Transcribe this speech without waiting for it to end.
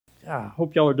I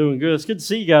hope y'all are doing good. It's good to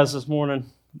see you guys this morning.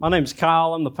 My name's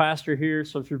Kyle. I'm the pastor here.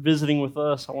 So if you're visiting with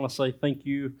us, I want to say thank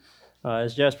you,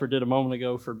 as Jasper did a moment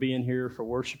ago, for being here, for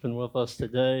worshiping with us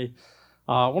today.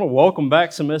 I want to welcome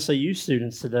back some SAU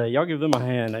students today. Y'all give them a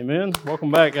hand. Amen.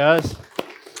 Welcome back, guys.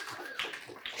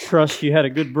 Trust you had a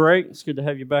good break. It's good to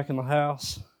have you back in the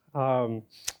house. If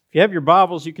you have your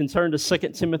Bibles, you can turn to 2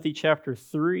 Timothy chapter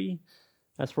 3.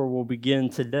 That's where we'll begin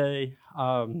today.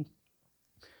 I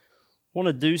want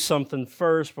to do something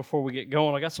first before we get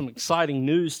going. I got some exciting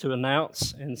news to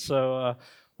announce, and so I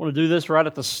want to do this right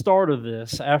at the start of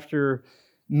this. After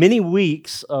many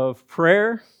weeks of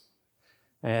prayer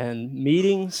and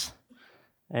meetings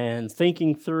and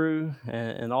thinking through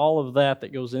and all of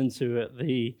that goes into it,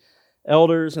 the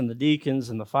elders and the deacons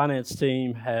and the finance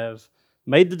team have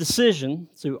made the decision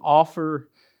to offer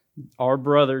our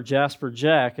brother Jasper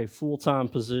Jack a full-time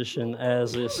position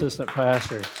as the assistant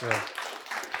pastor.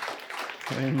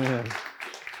 Amen.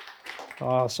 So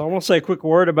I want to say a quick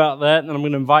word about that, and then I'm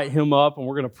going to invite him up, and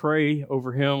we're going to pray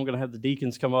over him. I'm going to have the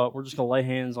deacons come up. We're just going to lay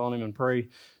hands on him and pray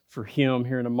for him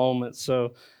here in a moment.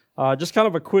 So just kind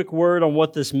of a quick word on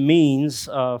what this means.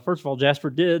 First of all, Jasper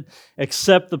did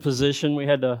accept the position. We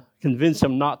had to convince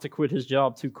him not to quit his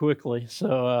job too quickly.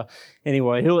 So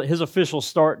anyway, his official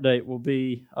start date will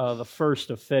be the 1st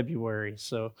of February.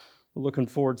 So we're looking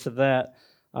forward to that.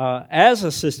 As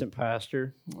assistant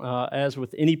pastor, as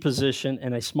with any position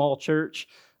in a small church,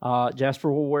 Jasper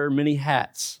will wear many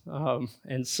hats.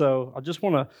 And so I just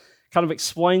want to kind of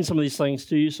explain some of these things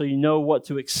to you so you know what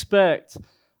to expect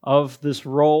of this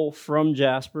role from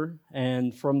Jasper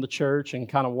and from the church and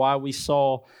kind of why we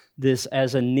saw this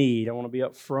as a need. I want to be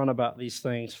upfront about these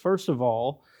things. First of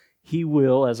all, he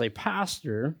will, as a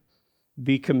pastor,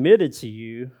 be committed to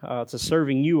you, to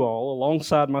serving you all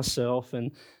alongside myself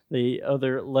and the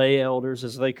other lay elders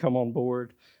as they come on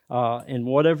board in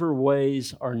whatever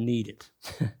ways are needed.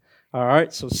 All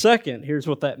right, so second, here's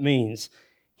what that means.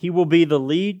 He will be the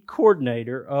lead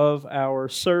coordinator of our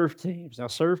serve teams. Now,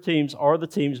 serve teams are the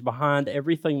teams behind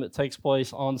everything that takes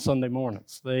place on Sunday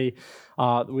mornings. We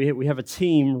have a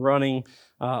team running.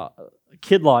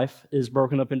 Kid Life is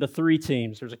broken up into 3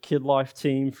 teams. There's a Kid Life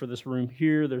team for this room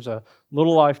here. There's a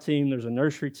Little Life team. There's a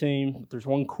nursery team. There's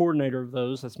one coordinator of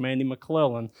those. That's Mandy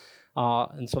McClellan.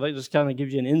 And so that just kind of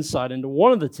gives you an insight into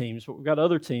one of the teams. But we've got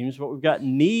other teams, but we've got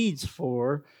needs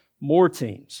for more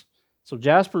teams. So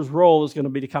Jasper's role is going to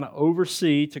be to kind of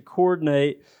oversee, to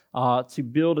coordinate, to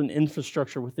build an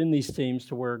infrastructure within these teams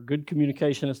to where good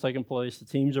communication is taking place, the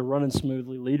teams are running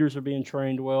smoothly, leaders are being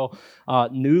trained well,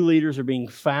 new leaders are being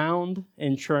found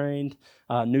and trained,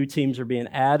 new teams are being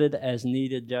added as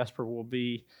needed. Jasper will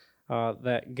be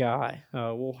that guy.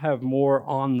 We'll have more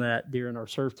on that during our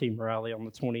serve team rally on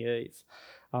the 28th.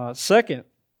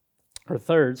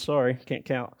 Can't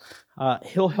count.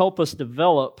 He'll help us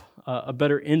develop a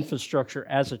better infrastructure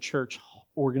as a church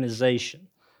organization.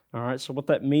 All right, so what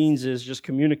that means is just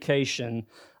communication,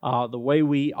 the way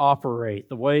we operate,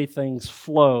 the way things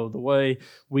flow, the way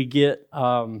we get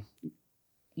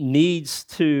needs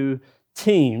to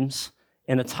teams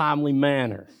in a timely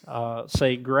manner.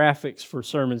 Say graphics for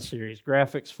sermon series,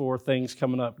 graphics for things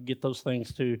coming up, get those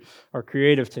things to our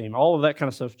creative team. All of that kind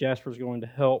of stuff, Jasper's going to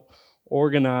help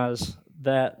organize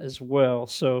that as well.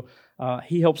 So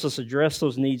he helps us address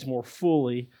those needs more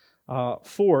fully.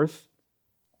 Fourth,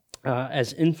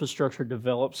 as infrastructure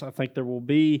develops, I think there will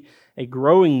be a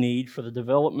growing need for the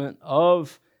development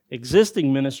of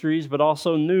existing ministries, but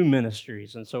also new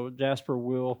ministries. And so Jasper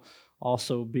will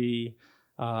also be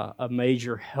a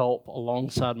major help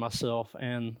alongside myself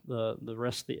and the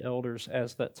rest of the elders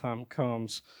as that time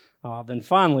comes. Then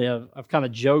finally, I've kind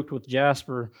of joked with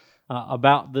Jasper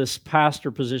about this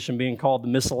pastor position being called the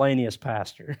miscellaneous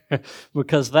pastor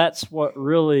because that's what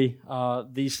really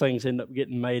these things end up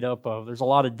getting made up of. There's a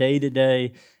lot of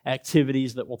day-to-day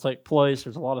activities that will take place.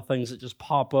 There's a lot of things that just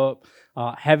pop up.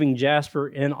 Having Jasper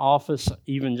in office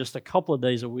even just a couple of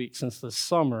days a week since this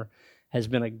summer has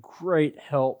been a great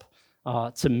help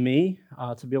to me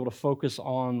to be able to focus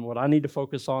on what I need to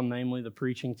focus on, namely the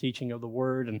preaching, teaching of the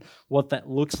Word and what that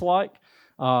looks like.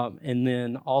 And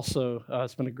then also,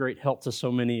 it's been a great help to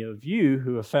so many of you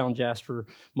who have found Jasper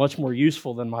much more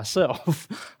useful than myself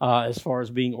as far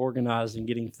as being organized and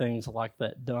getting things like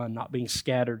that done, not being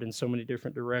scattered in so many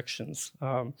different directions.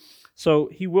 So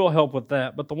he will help with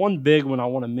that. But the one big one I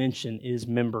want to mention is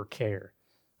member care.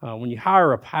 When you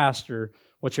hire a pastor,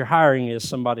 what you're hiring is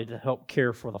somebody to help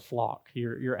care for the flock.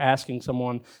 You're asking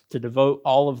someone to devote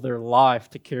all of their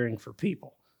life to caring for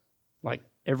people, like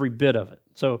every bit of it.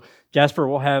 So Jasper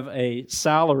will have a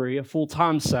salary, a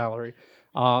full-time salary,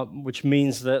 which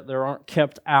means that there aren't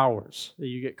kept hours.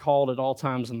 You get called at all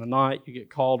times in the night. You get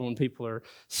called when people are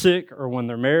sick or when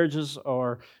their marriages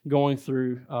are going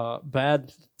through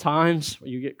bad times.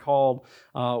 You get called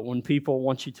when people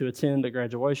want you to attend a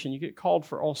graduation. You get called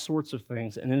for all sorts of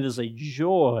things, and it is a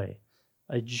joy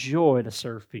to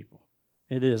serve people.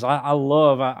 It is.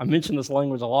 I mention this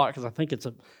language a lot because I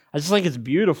just think it's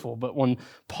beautiful. But when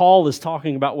Paul is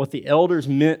talking about what the elders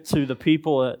meant to the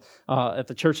people at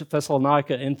the church at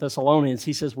Thessalonica in Thessalonians,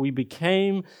 he says, "We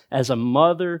became as a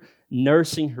mother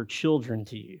nursing her children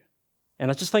to you."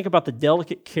 And I just think about the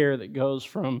delicate care that goes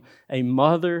from a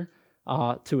mother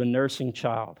to a nursing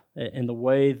child and the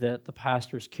way that the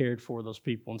pastors cared for those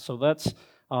people. And so that's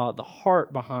the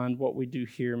heart behind what we do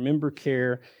here. Member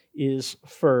care is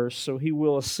first. So he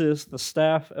will assist the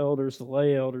staff elders, the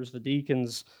lay elders, the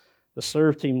deacons, the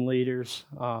serve team leaders,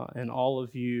 and all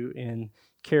of you in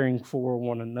caring for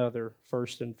one another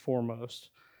first and foremost.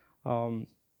 I've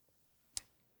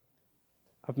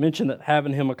mentioned that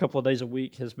having him a couple of days a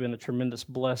week has been a tremendous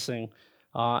blessing,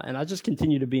 and I just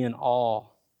continue to be in awe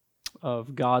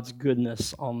of God's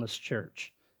goodness on this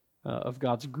church, of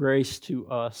God's grace to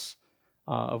us,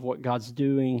 of what God's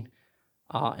doing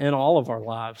in all of our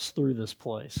lives through this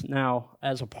place. Now,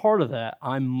 as a part of that,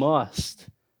 I must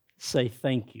say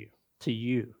thank you to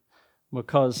you,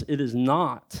 because it is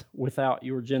not without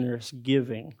your generous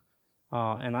giving,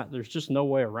 and there's just no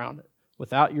way around it,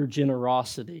 without your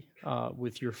generosity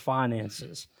with your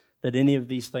finances, that any of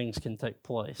these things can take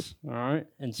place, all right?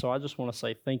 And so I just want to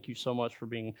say thank you so much for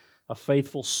being a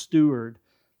faithful steward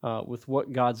with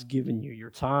what God's given you, your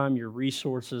time, your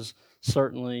resources,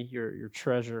 certainly your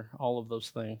treasure, all of those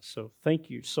things. So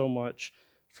thank you so much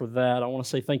for that. I want to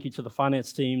say thank you to the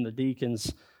finance team, the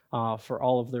deacons, for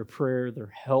all of their prayer,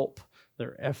 their help,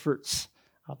 their efforts,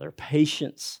 their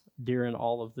patience during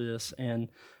all of this, and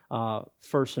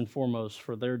first and foremost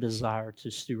for their desire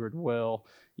to steward well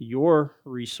your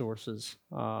resources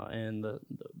and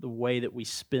the way that we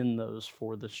spend those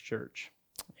for this church.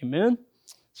 Amen?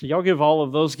 So y'all give all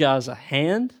of those guys a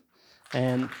hand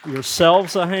and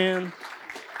yourselves a hand.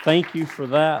 Thank you for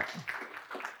that.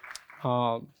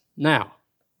 Now,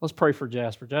 let's pray for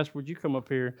Jasper. Jasper, would you come up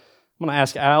here? I'm going to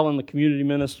ask Alan, the community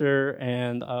minister,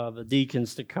 and the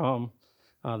deacons to come.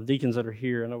 The deacons that are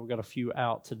here, I know we've got a few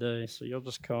out today, so you'll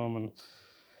just come. And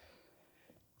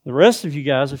the rest of you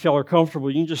guys, if y'all are comfortable,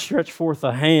 you can just stretch forth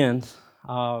a hand,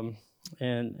 and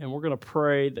we're going to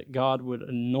pray that God would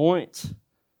anoint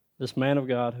this man of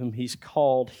God whom he's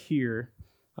called here.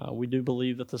 We do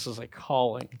believe that this is a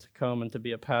calling to come and to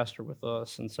be a pastor with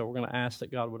us, and so we're going to ask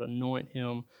that God would anoint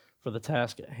him for the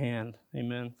task at hand.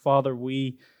 Amen. Father,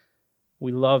 we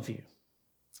love you,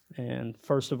 and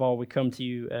first of all, we come to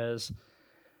you as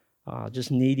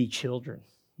just needy children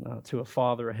to a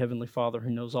Father, a Heavenly Father who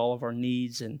knows all of our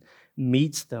needs and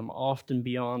meets them often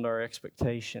beyond our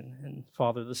expectation. And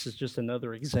Father, this is just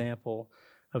another example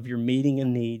of your meeting a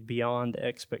need beyond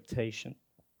expectation.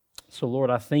 So Lord,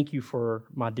 I thank you for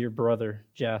my dear brother,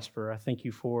 Jasper. I thank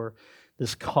you for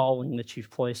this calling that you've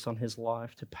placed on his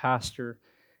life to pastor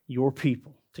your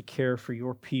people, to care for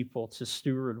your people, to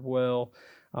steward well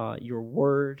your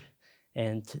word,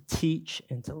 and to teach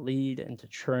and to lead and to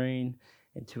train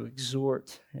and to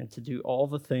exhort and to do all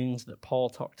the things that Paul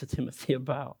talked to Timothy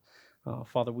about.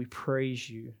 Father, we praise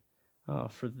you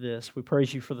for this. We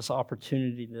praise you for this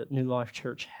opportunity that New Life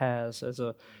Church has as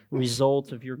a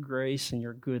result of your grace and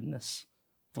your goodness.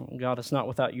 God, it's not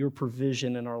without your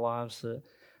provision in our lives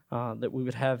that we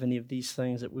would have any of these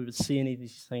things, that we would see any of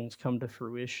these things come to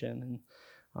fruition.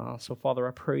 And so, Father,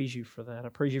 I praise you for that. I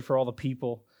praise you for all the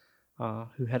people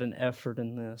who had an effort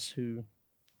in this, who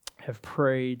have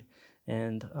prayed,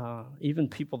 and even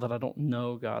people that I don't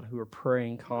know, God, who are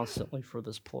praying constantly for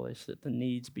this place, that the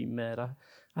needs be met. I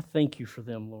thank you for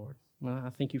them, Lord.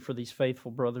 I thank you for these faithful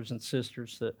brothers and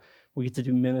sisters that we get to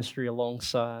do ministry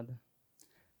alongside.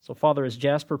 So, Father, as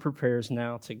Jasper prepares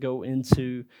now to go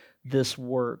into this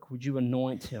work, would you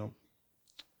anoint him?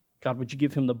 God, would you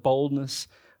give him the boldness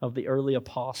of the early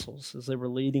apostles as they were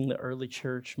leading the early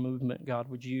church movement? God,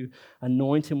 would you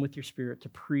anoint him with your Spirit to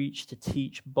preach, to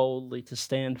teach boldly, to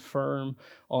stand firm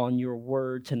on your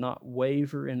word, to not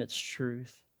waver in its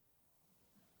truth?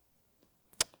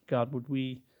 God, would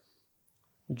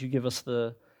you give us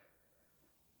the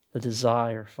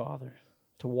desire, Father,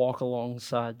 to walk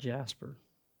alongside Jasper,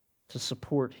 to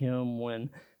support him when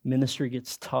ministry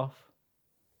gets tough,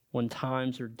 when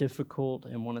times are difficult,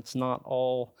 and when it's not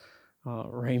all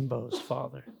rainbows,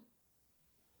 Father.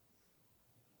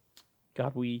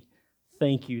 God, we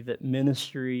thank you that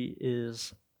ministry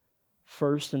is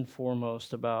first and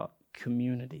foremost about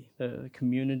community, the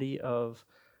community of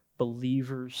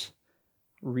believers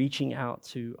reaching out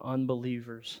to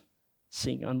unbelievers,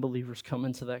 seeing unbelievers come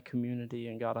into that community.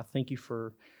 And God, I thank you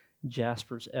for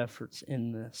Jasper's efforts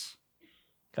in this.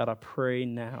 God, I pray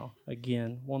now,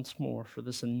 again, once more, for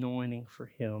this anointing for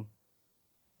him.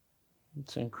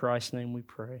 It's in Christ's name we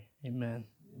pray. Amen.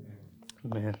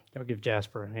 Amen. Y'all give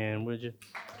Jasper a hand, would you?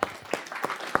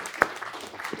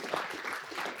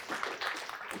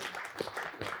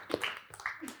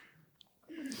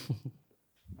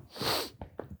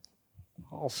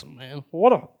 Awesome, man.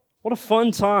 What a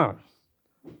fun time.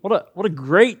 What a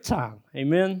great time.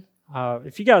 Amen.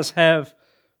 If you guys have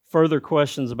further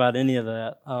questions about any of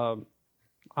that,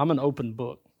 I'm an open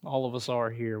book. All of us are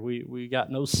here. We got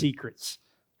no secrets.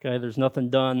 Okay, there's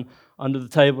nothing done under the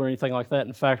table or anything like that.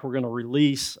 In fact, we're going to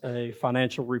release a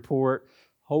financial report.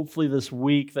 Hopefully this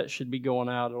week that should be going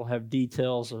out. It'll have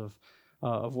details of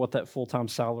what that full-time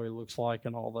salary looks like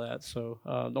and all that. So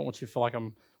don't want you to feel like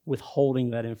I'm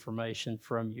withholding that information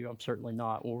from you. I'm certainly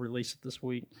not. We'll release it this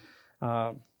week.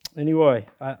 Anyway,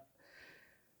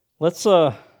 let's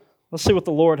see what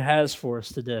the Lord has for us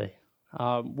today.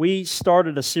 We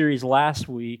started a series last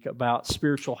week about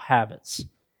spiritual habits.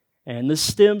 And this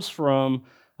stems from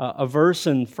a verse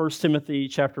in 1 Timothy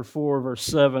chapter 4, verse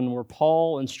 7, where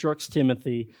Paul instructs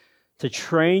Timothy to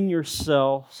train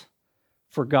yourselves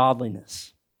for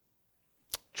godliness.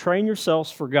 Train yourselves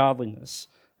for godliness.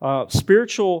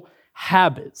 Spiritual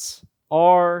habits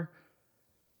are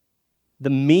the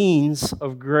means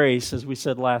of grace, as we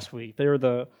said last week. They're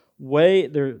the way,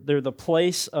 they're the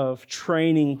place of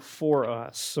training for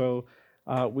us. So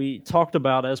we talked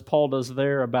about, as Paul does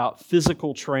there, about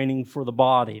physical training for the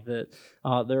body, that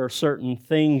there are certain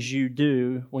things you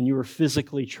do when you are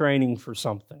physically training for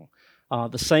something.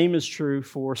 The same is true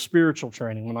for spiritual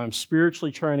training. When I'm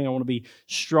spiritually training, I want to be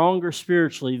stronger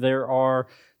spiritually. There are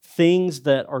things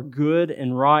that are good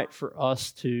and right for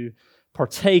us to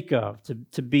partake of,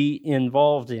 to be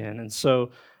involved in. And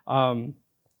so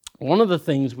one of the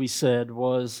things we said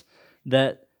was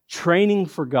that training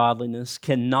for godliness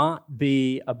cannot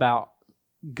be about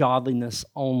godliness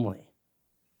only.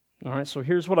 All right, so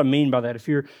here's what I mean by that. If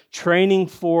you're training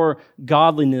for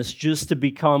godliness just to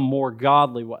become more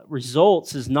godly, what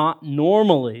results is not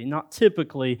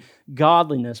typically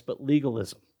godliness, but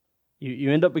legalism.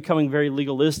 You end up becoming very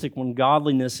legalistic when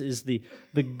godliness is the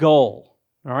goal.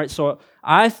 All right, so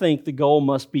I think the goal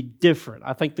must be different.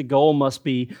 I think the goal must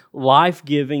be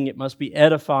life-giving, it must be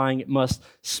edifying, it must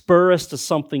spur us to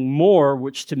something more,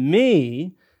 which to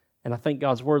me, and I think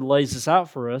God's Word lays this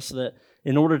out for us, that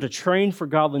in order to train for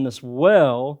godliness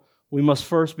well, we must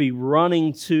first be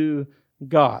running to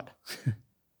God.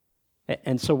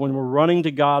 And so when we're running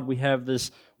to God, we have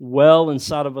this well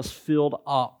inside of us filled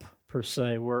up, per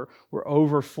se. We're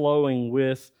overflowing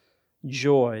with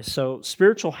joy. So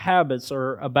spiritual habits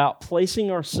are about placing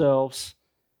ourselves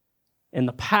in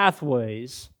the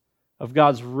pathways of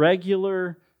God's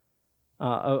regular,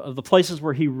 of the places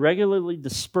where He regularly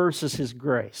disperses His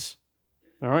grace.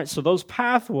 All right, so those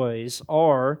pathways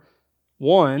are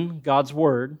 1, God's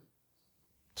Word,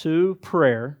 2,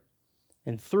 prayer,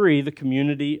 and 3, the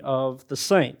community of the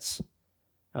saints.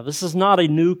 Now, this is not a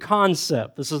new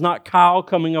concept. This is not Kyle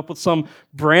coming up with some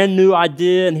brand new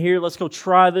idea, and here, let's go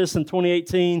try this in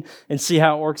 2018 and see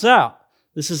how it works out.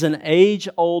 This is an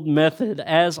age-old method,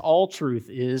 as all truth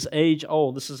is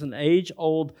age-old. This is an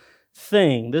age-old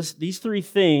thing. These 3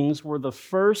 things were the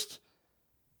first,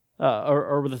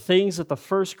 or the things that the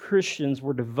first Christians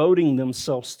were devoting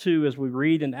themselves to, as we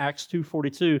read in Acts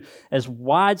 2:42, as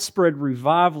widespread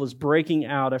revival is breaking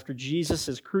out after Jesus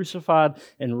is crucified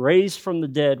and raised from the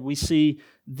dead. We see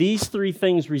these 3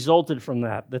 things resulted from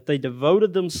that they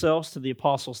devoted themselves to the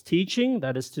apostles' teaching,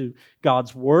 that is to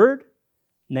God's Word,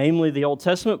 namely the Old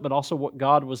Testament, but also what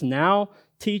God was now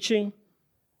teaching,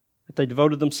 that they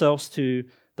devoted themselves to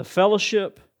the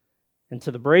fellowship and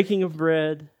to the breaking of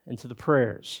bread and to the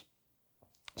prayers.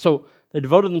 So they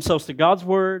devoted themselves to God's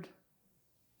Word,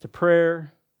 to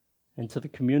prayer, and to the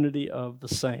community of the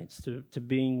saints, to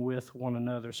being with one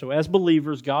another. So as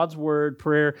believers, God's Word,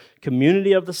 prayer,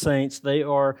 community of the saints, they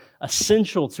are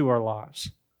essential to our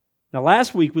lives. Now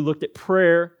last week we looked at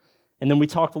prayer, and then we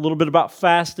talked a little bit about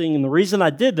fasting, and the reason I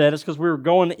did that is because we were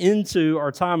going into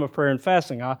our time of prayer and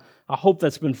fasting. I hope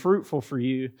that's been fruitful for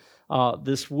you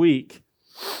this week.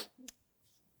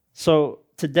 So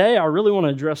today, I really want to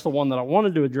address the one that I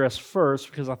wanted to address first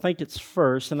because I think it's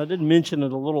first, and I did mention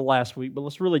it a little last week, but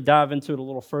let's really dive into it a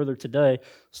little further today.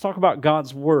 Let's talk about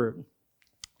God's Word,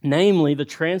 namely the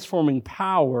transforming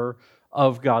power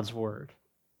of God's Word.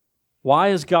 Why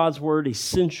is God's Word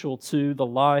essential to the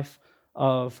life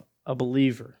of a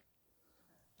believer.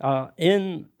 Before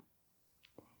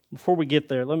we get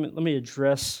there, let me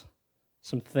address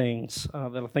some things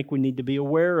that I think we need to be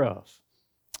aware of.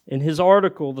 In his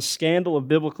article, The Scandal of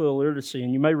Biblical Illiteracy,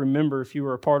 and you may remember if you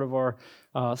were a part of our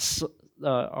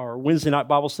Wednesday night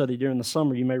Bible study during the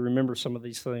summer, you may remember some of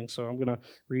these things, so I'm going to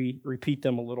repeat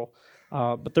them a little.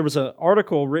 But there was an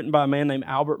article written by a man named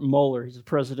Albert Mohler. He's the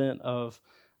president of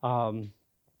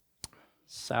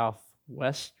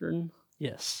Southwestern,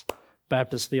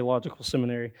 Baptist Theological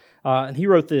Seminary. And he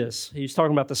wrote this. He was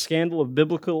talking about the scandal of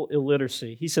biblical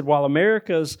illiteracy. He said, while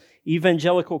America's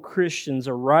evangelical Christians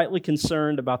are rightly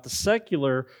concerned about the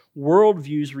secular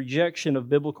worldview's rejection of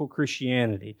biblical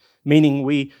Christianity, meaning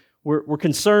we're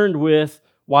concerned with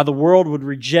why the world would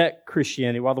reject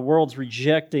Christianity, why the world's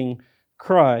rejecting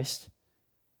Christ,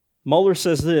 Mohler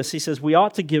says this. He says, we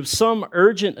ought to give some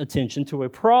urgent attention to a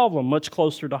problem much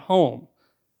closer to home,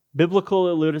 biblical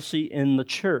illiteracy in the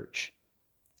church.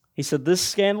 He said, this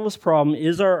scandalous problem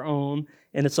is our own,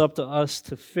 and it's up to us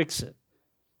to fix it.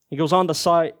 He goes on to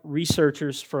cite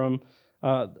researchers from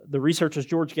the researchers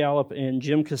George Gallup and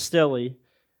Jim Castelli.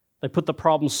 They put the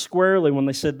problem squarely when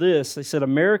they said this. They said,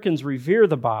 Americans revere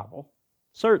the Bible.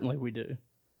 Certainly we do.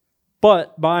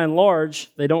 But by and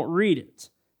large, they don't read it.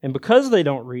 And because they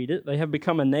don't read it, they have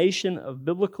become a nation of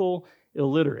biblical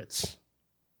illiterates.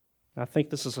 I think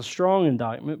this is a strong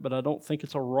indictment, but I don't think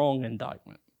it's a wrong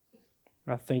indictment.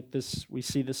 I think we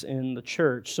see this in the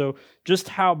church. So just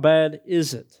how bad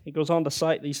is it? He goes on to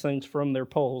cite these things from their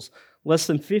polls. Less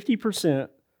than 50%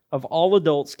 of all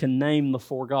adults can name the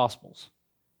 4 Gospels.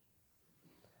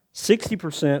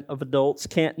 60% of adults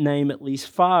can't name at least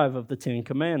 5 of the 10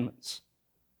 Commandments.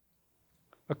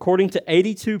 According to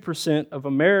 82% of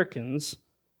Americans,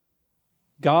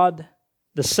 the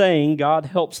saying, God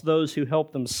helps those who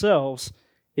help themselves,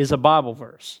 is a Bible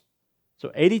verse. So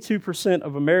 82%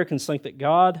 of Americans think that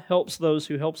God helps those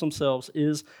who help themselves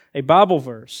is a Bible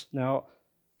verse. Now,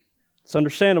 it's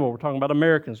understandable. We're talking about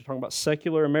Americans. We're talking about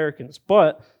secular Americans.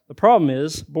 But the problem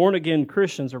is, born-again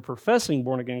Christians or professing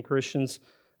born-again Christians,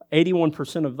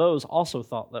 81% of those also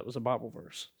thought that was a Bible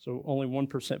verse. So only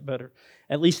 1% better.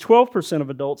 At least 12% of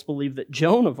adults believe that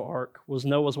Joan of Arc was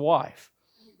Noah's wife.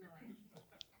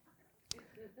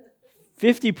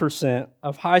 50%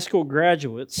 of high school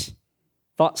graduates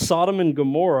thought Sodom and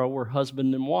Gomorrah were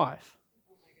husband and wife.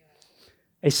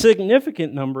 A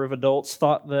significant number of adults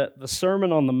thought that the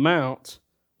Sermon on the Mount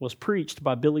was preached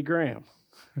by Billy Graham.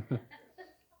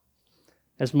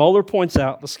 As Mohler points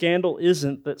out, the scandal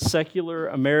isn't that secular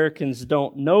Americans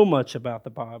don't know much about the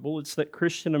Bible. It's that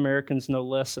Christian Americans know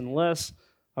less and less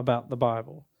about the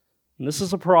Bible. And this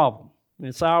is a problem.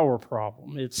 It's our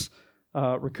problem.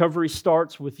 Recovery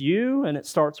starts with you, and it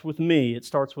starts with me. It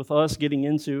starts with us getting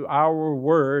into our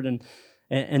word and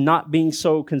not being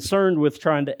so concerned with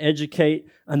trying to educate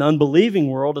an unbelieving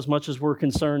world as much as we're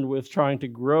concerned with trying to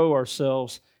grow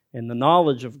ourselves in the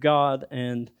knowledge of God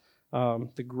and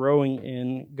the growing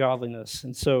in godliness.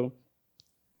 And so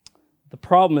the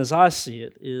problem as I see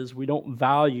it is we don't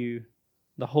value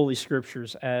the Holy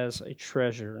Scriptures as a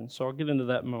treasure. And so I'll get into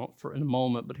that in a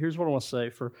moment. But here's what I want to say.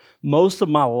 For most of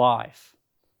my life,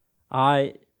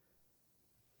 I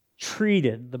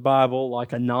treated the Bible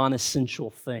like a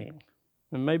non-essential thing.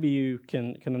 And maybe you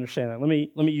can understand that.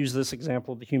 Let me use this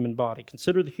example of the human body.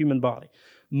 Consider the human body.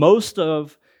 Most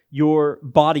of your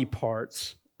body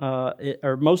parts,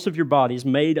 or most of your body is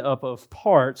made up of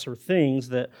parts or things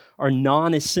that are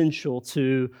non-essential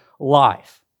to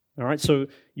life. All right, so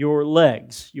your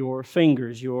legs, your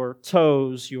fingers, your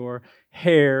toes, your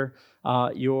hair,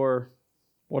 your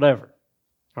whatever.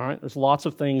 All right, there's lots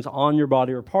of things on your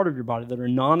body or part of your body that are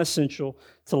non-essential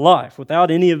to life.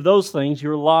 Without any of those things,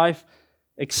 your life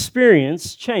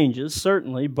experience changes,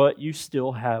 certainly, but you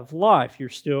still have life. You're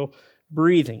still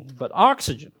breathing. But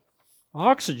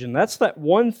oxygen, that's that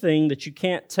one thing that you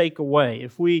can't take away.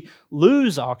 If we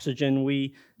lose oxygen,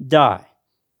 we die.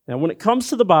 Now, when it comes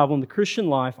to the Bible and the Christian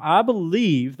life, I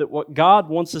believe that what God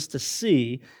wants us to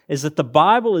see is that the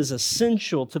Bible is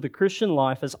essential to the Christian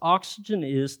life as oxygen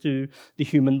is to the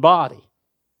human body.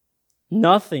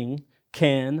 Nothing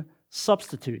can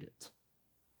substitute it.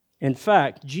 In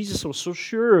fact, Jesus was so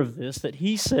sure of this that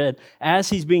he said,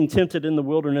 as he's being tempted in the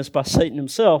wilderness by Satan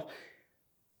himself,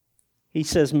 he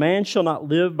says, man shall not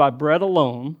live by bread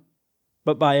alone,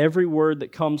 but by every word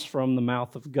that comes from the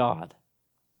mouth of God.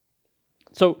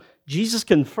 So Jesus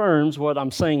confirms what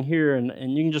I'm saying here,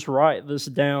 and you can just write this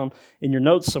down in your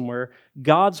notes somewhere.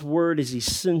 God's word is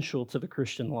essential to the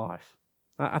Christian life.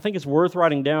 I think it's worth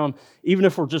writing down, even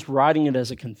if we're just writing it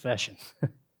as a confession.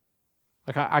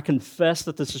 Like I confess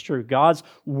that this is true. God's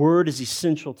word is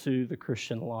essential to the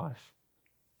Christian life.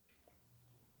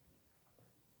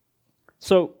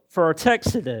 So for our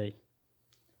text today,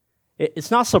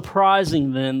 it's not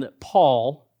surprising then that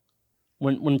Paul,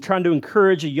 when trying to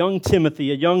encourage a young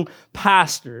Timothy, a young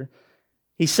pastor,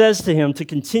 he says to him to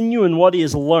continue in what he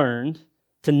has learned,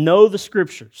 to know the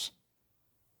Scriptures.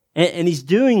 And he's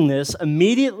doing this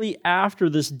immediately after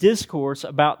this discourse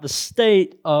about the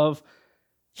state of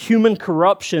human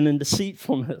corruption and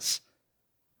deceitfulness.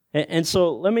 And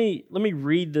so let me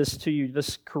read this to you,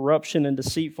 this corruption and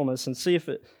deceitfulness, and see if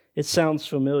it sounds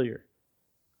familiar.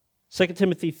 2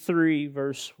 Timothy 3,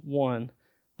 verse 1.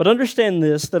 But understand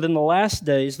this, that in the last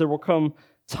days there will come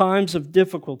times of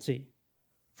difficulty,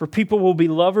 for people will be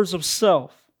lovers of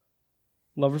self,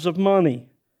 lovers of money,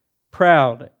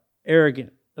 proud,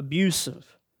 arrogant,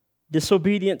 abusive,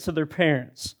 disobedient to their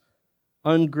parents,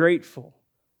 ungrateful,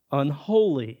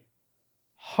 unholy,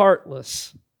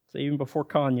 heartless. So even before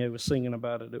Kanye was singing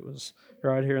about it, it was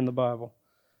right here in the Bible.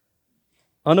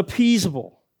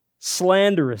 Unappeasable,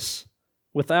 slanderous,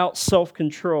 without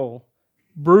self-control,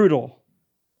 brutal,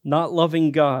 not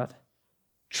loving God,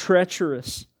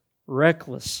 treacherous,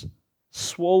 reckless,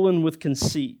 swollen with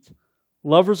conceit,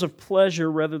 lovers of pleasure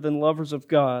rather than lovers of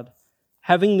God,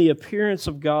 having the appearance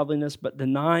of godliness but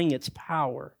denying its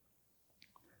power.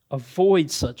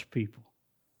 Avoid such people.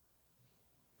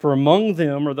 For among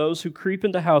them are those who creep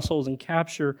into households and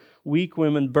capture weak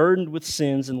women burdened with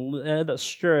sins and led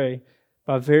astray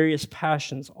by various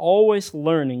passions, always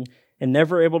learning and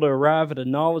never able to arrive at a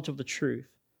knowledge of the truth.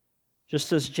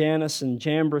 Just as Jannes and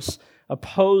Jambres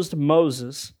opposed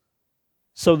Moses,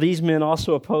 so these men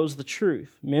also oppose the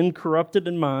truth, men corrupted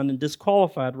in mind and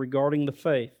disqualified regarding the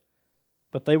faith.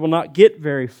 But they will not get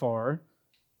very far,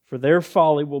 for their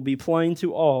folly will be plain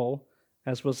to all,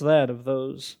 as was that of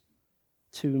those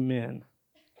two men.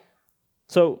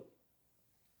 So,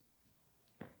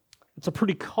 it's a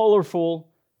pretty colorful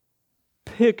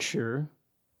picture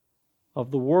of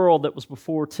the world that was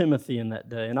before Timothy in that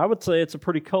day. And I would say it's a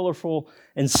pretty colorful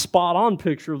and spot-on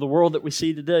picture of the world that we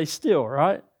see today still,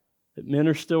 right? That men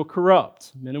are still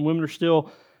corrupt. Men and women are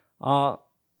still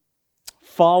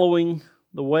following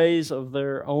the ways of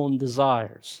their own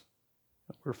desires.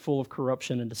 We're full of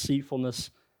corruption and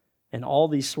deceitfulness, and all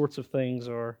these sorts of things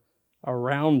are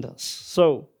around us.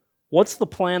 So, what's the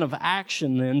plan of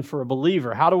action then for a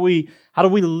believer? How do we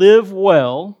live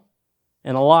well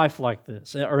in a life like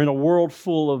this, or in a world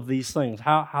full of these things?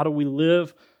 How do we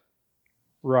live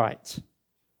right?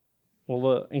 Well,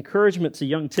 the encouragement to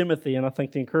young Timothy, and I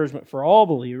think the encouragement for all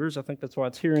believers, I think that's why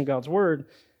it's here in God's Word,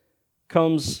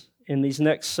 comes in these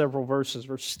next several verses,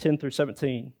 verses 10 through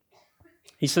 17.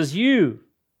 He says, "You,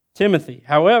 Timothy,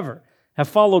 however, have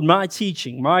followed my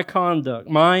teaching, my conduct,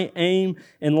 my aim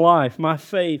in life, my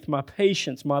faith, my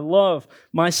patience, my love,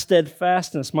 my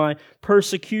steadfastness, my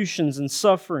persecutions and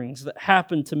sufferings that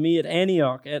happened to me at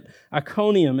Antioch, at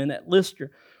Iconium, and at Lystra,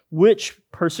 which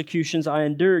persecutions I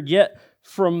endured, yet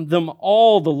from them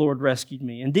all the Lord rescued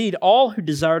me. Indeed, all who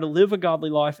desire to live a godly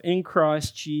life in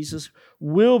Christ Jesus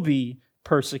will be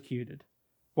persecuted,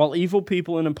 while evil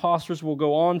people and impostors will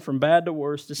go on from bad to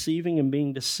worse, deceiving and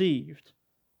being deceived.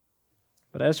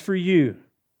 But as for you,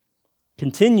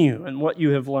 continue in what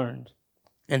you have learned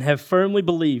and have firmly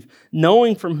believed,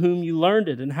 knowing from whom you learned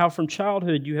it and how from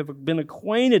childhood you have been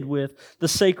acquainted with the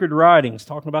sacred writings,"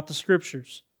 talking about the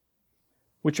Scriptures,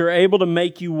 "which are able to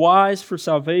make you wise for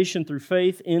salvation through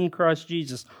faith in Christ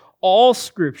Jesus. All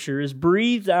Scripture is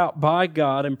breathed out by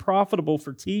God and profitable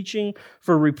for teaching,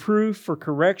 for reproof, for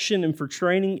correction, and for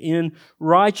training in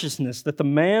righteousness, that the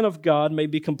man of God may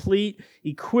be complete,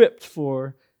 equipped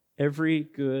for every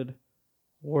good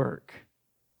work."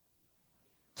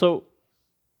 So,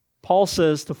 Paul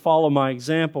says to follow my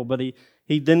example, but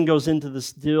he then goes into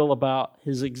this deal about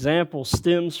his example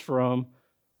stems from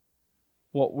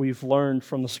what we've learned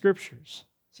from the Scriptures.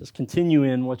 It says, continue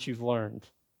in what you've learned.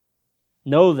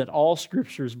 Know that all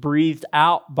Scripture is breathed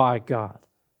out by God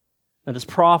and is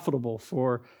profitable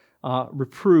for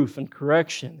reproof and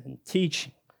correction and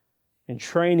teaching and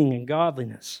training in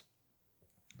godliness.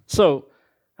 So,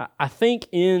 I think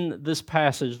in this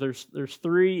passage there's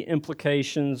three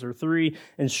implications or three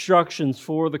instructions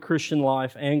for the Christian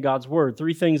life and God's Word.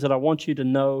 Three things that I want you to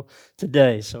know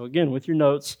today. So again, with your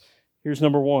notes, here's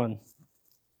number one.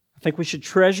 I think we should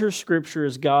treasure Scripture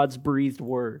as God's breathed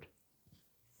Word.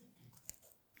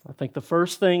 I think the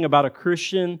first thing about a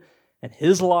Christian and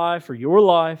his life or your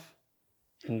life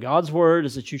and God's Word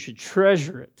is that you should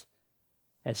treasure it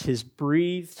as His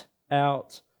breathed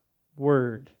out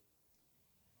Word.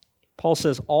 Paul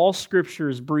says all Scripture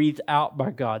is breathed out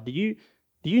by God. Do you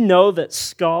Do you know that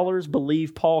scholars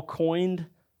believe Paul coined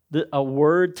a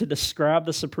word to describe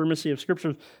the supremacy of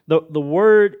Scripture? The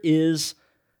word is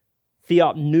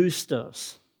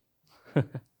theopneustos.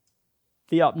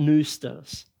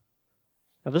 Theopneustos.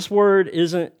 Now, this word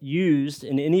isn't used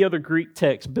in any other Greek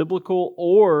text, biblical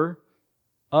or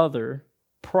other,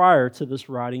 prior to this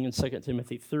writing in 2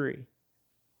 Timothy 3.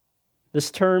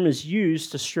 This term is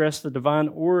used to stress the divine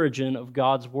origin of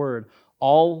God's Word,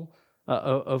 all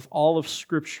of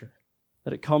Scripture,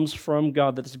 that it comes from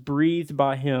God, that it's breathed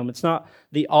by Him. It's not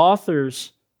the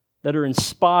authors that are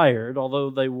inspired, although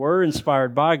they were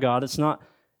inspired by God. It's not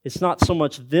so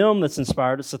much them that's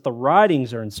inspired, it's that the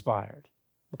writings are inspired,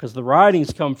 because the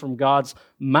writings come from God's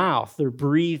mouth. They're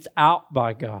breathed out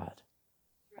by God.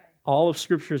 All of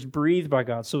Scripture is breathed by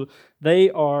God. So they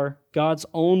are God's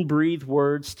own breathed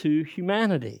words to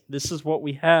humanity. This is what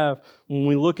we have when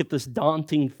we look at this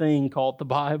daunting thing called the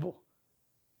Bible.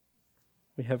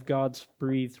 We have God's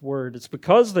breathed word. It's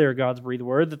because they are God's breathed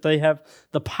word that they have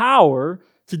the power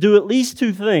to do at least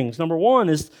two things. Number one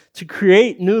is to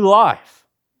create new life.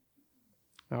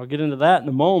 I'll get into that in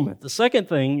a moment. The second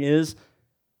thing is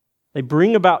they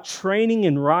bring about training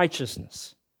in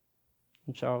righteousness,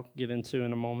 which I'll get into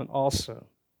in a moment also.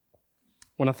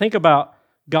 When I think about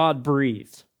God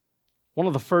breathed, one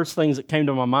of the first things that came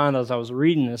to my mind as I was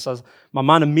reading this, my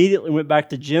mind immediately went back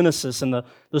to Genesis and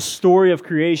the story of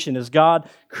creation. As God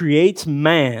creates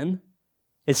man,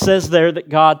 it says there that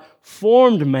God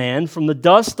formed man from the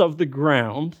dust of the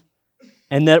ground,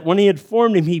 and that when He had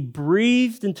formed him, He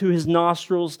breathed into his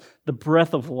nostrils the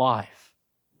breath of life.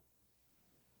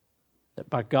 That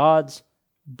by God's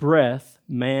breath,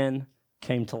 man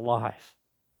came to life.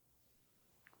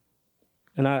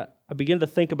 And I began to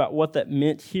think about what that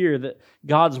meant here, that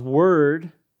God's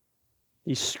Word,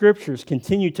 these Scriptures,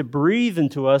 continue to breathe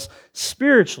into us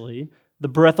spiritually the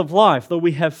breath of life. Though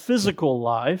we have physical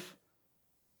life,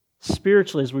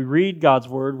 spiritually, as we read God's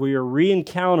Word, we are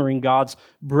re-encountering God's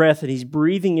breath, and He's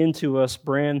breathing into us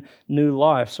brand new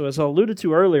life. So as I alluded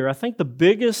to earlier, I think the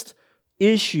biggest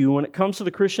issue when it comes to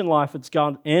the Christian life, it's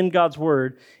God and God's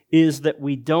Word, is that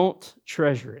we don't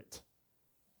treasure it.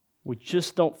 We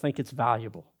just don't think it's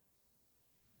valuable.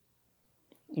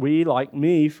 We, like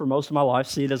me, for most of my life,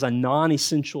 see it as a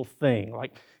non-essential thing.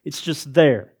 Like, it's just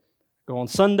there. Go on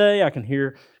Sunday, I can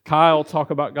hear Kyle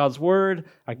talk about God's Word.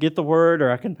 I get the Word, or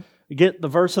I can get the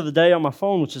verse of the day on my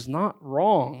phone, which is not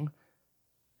wrong.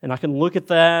 And I can look at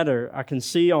that, or I can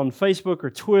see on Facebook or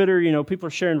Twitter, people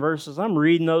are sharing verses. I'm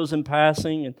reading those in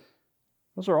passing, and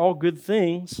those are all good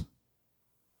things.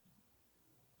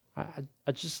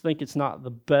 I just think it's not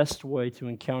the best way to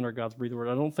encounter God's breathed word.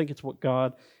 I don't think it's what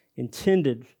God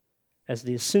intended as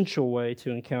the essential way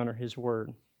to encounter His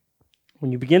Word.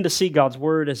 When you begin to see God's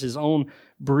Word as His own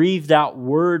breathed out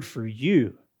word for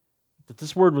you, that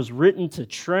this Word was written to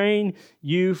train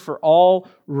you for all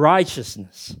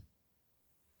righteousness.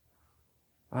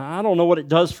 I don't know what it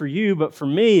does for you, but for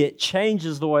me, it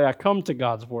changes the way I come to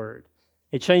God's Word.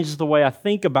 It changes the way I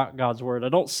think about God's Word. I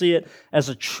don't see it as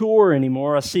a chore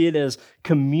anymore. I see it as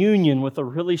communion with a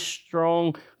really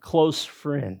strong, close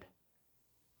friend.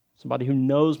 Somebody who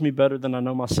knows me better than I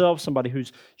know myself. Somebody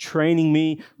who's training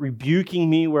me, rebuking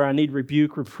me where I need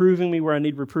rebuke, reproving me where I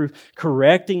need reproof,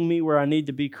 correcting me where I need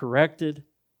to be corrected,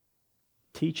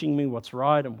 teaching me what's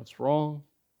right and what's wrong.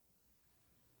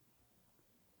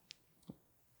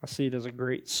 I see it as a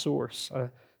great source. I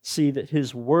see that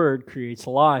His Word creates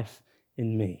life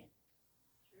in me.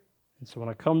 And so when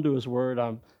I come to His Word,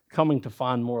 I'm coming to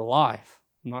find more life.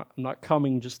 I'm not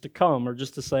coming just to come or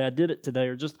just to say I did it today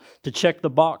or just to check the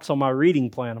box on my reading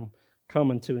plan. I'm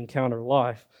coming to encounter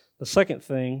life. The second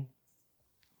thing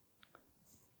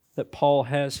that Paul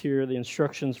has here, the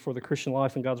instructions for the Christian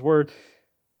life in God's Word,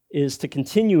 is to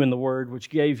continue in the Word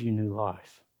which gave you new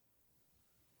life.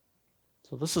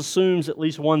 So this assumes at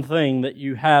least one thing, that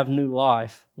you have new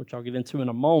life, which I'll get into in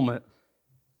a moment.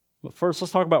 But first,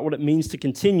 let's talk about what it means to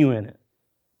continue in it.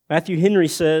 Matthew Henry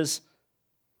says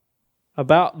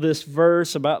about this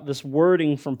verse, about this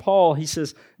wording from Paul, he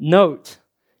says, note,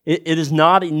 it is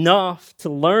not enough to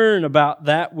learn about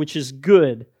that which is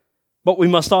good, but we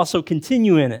must also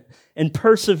continue in it and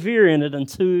persevere in it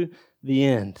unto the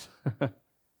end.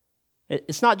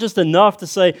 It's not just enough to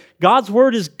say, God's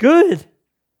Word is good,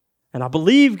 and I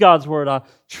believe God's Word, I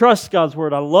trust God's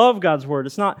Word, I love God's Word.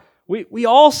 It's not, we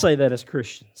all say that as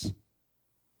Christians.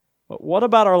 But what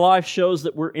about our life shows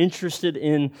that we're interested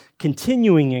in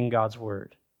continuing in God's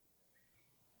Word?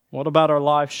 What about our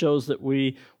life shows that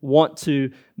we want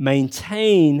to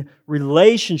maintain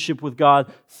relationship with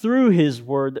God through His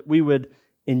Word, that we would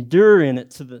endure in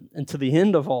it to the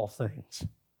end of all things?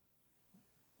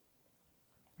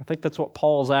 I think that's what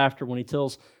Paul's after when he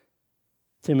tells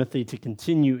Timothy to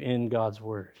continue in God's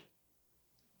word.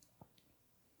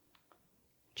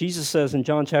 Jesus says in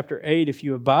John chapter 8, if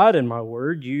you abide in my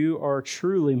word, you are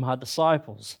truly my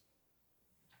disciples.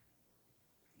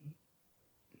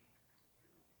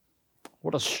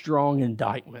 What a strong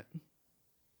indictment.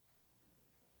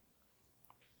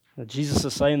 Now, Jesus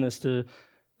is saying this to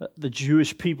the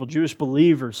Jewish people, Jewish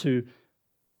believers who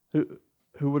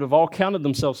would have all counted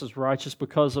themselves as righteous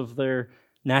because of their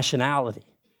nationality.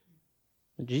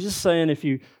 And Jesus is saying, if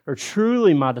you are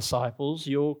truly my disciples,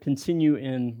 you'll continue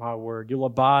in my word. You'll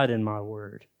abide in my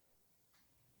word.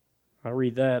 I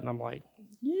read that and I'm like,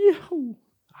 yee-hoo,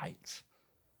 heights.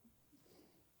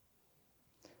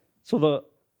 So the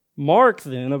mark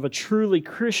then of a truly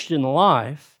Christian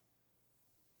life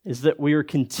is that we are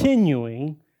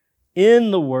continuing in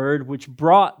the word which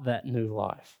brought that new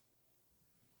life.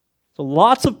 So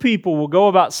lots of people will go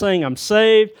about saying, I'm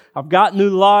saved, I've got new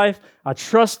life, I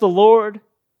trust the Lord,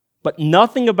 but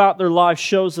nothing about their life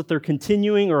shows that they're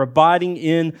continuing or abiding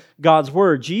in God's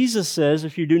word. Jesus says,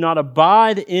 if you do not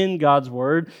abide in God's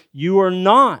word, you are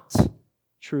not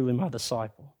truly my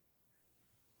disciple.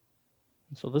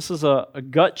 So this is a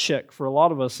gut check for a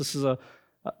lot of us.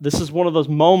 This is one of those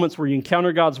moments where you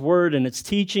encounter God's word and it's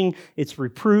teaching, it's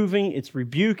reproving, it's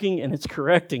rebuking, and it's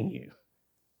correcting you.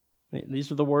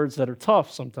 These are the words that are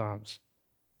tough sometimes.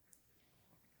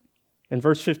 In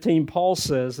verse 15, Paul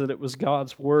says that it was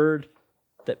God's word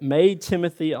that made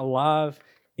Timothy alive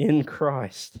in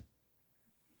Christ.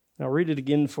 Now, I'll read it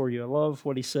again for you. I love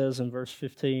what he says in verse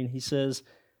 15. He says,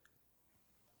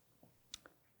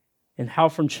 and how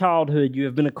from childhood you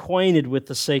have been acquainted with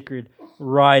the sacred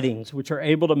writings, which are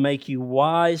able to make you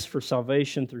wise for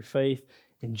salvation through faith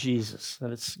in Jesus.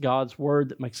 That it's God's word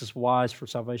that makes us wise for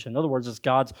salvation. In other words, it's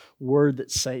God's word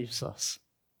that saves us.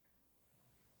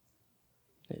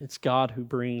 It's God who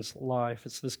brings life.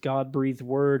 It's this God-breathed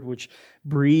word which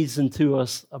breathes into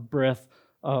us a breath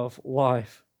of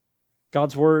life.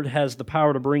 God's word has the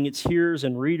power to bring its hearers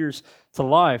and readers to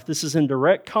life. This is in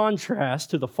direct contrast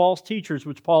to the false teachers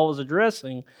which Paul is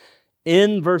addressing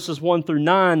in verses 1 through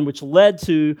 9, which led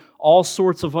to all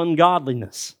sorts of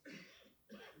ungodliness.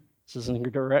 This is in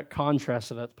direct contrast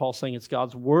to that. Paul's saying it's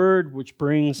God's word which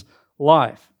brings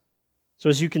life. So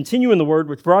as you continue in the word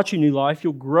which brought you new life,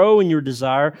 you'll grow in your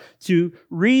desire to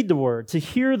read the word, to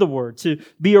hear the word, to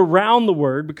be around the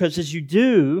word, because as you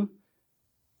do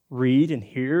read and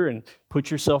hear and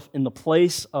put yourself in the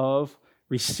place of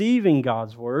receiving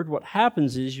God's word, what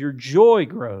happens is your joy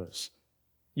grows.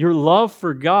 Your love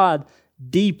for God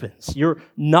deepens. Your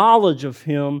knowledge of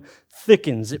Him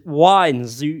thickens. It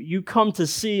widens. You come to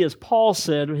see, as Paul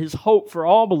said, his hope for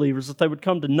all believers, that they would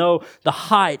come to know the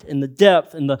height and the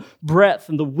depth and the breadth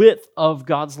and the width of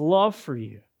God's love for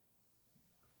you.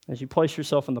 As you place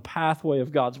yourself in the pathway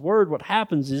of God's word, what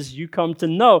happens is you come to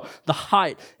know the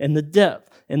height and the depth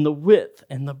and the width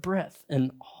and the breadth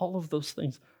and all of those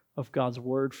things of God's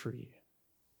word for you.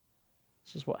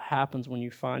 This is what happens when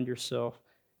you find yourself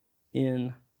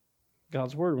in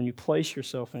God's word. When you place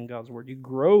yourself in God's word, you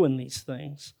grow in these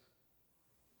things.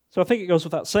 So I think it goes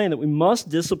without saying that we must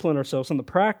discipline ourselves in the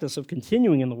practice of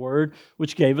continuing in the word,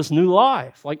 which gave us new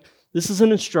life. Like, this is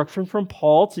an instruction from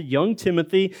Paul to young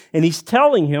Timothy, and he's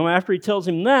telling him, after he tells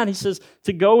him that, he says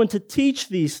to go and to teach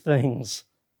these things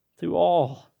to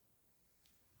all.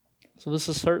 So this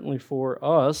is certainly for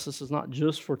us. This is not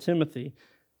just for Timothy.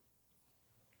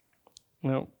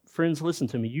 Now, friends, listen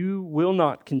to me. You will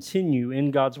not continue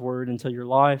in God's word until your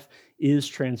life is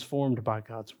transformed by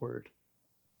God's word.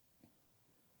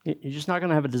 You're just not going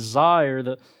to have a desire.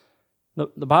 The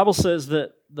Bible says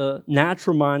that the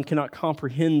natural mind cannot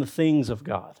comprehend the things of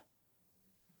God.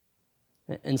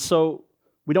 And so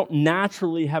we don't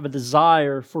naturally have a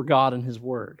desire for God and His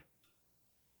word.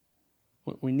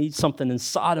 We need something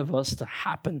inside of us to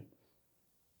happen.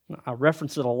 I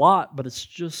reference it a lot, but it's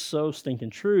just so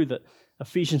stinking true that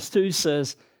Ephesians 2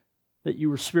 says that you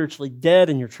were spiritually dead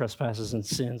in your trespasses and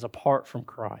sins apart from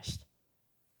Christ.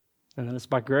 And then it's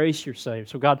by grace you're saved.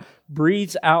 So God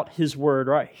breathes out His word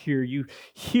right here. You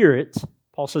hear it.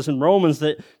 Paul says in Romans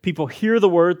that people hear the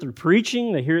word through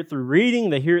preaching, they hear it through reading,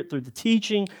 they hear it through the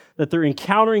teaching, that they're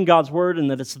encountering God's word,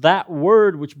 and that it's that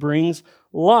word which brings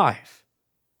life.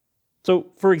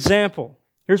 So, for example,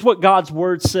 here's what God's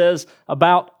word says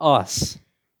about us.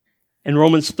 In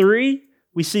Romans 3,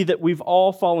 we see that we've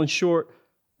all fallen short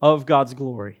of God's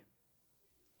glory.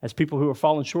 As people who are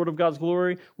fallen short of God's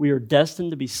glory, we are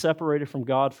destined to be separated from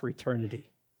God for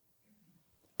eternity.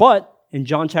 But in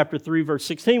John chapter 3, verse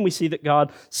 16, we see that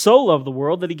God so loved the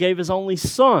world that He gave His only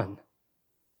Son,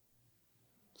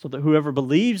 so that whoever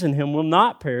believes in him will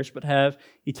not perish but have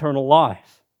eternal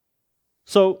life.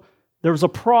 So there was a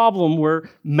problem where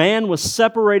man was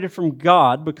separated from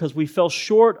God because we fell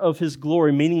short of his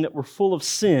glory, meaning that we're full of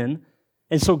sin.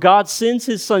 And so God sends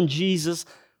his son Jesus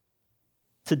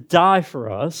to die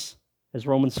for us. As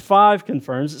Romans 5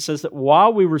 confirms, it says that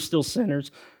while we were still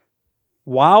sinners,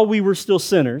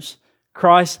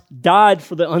 Christ died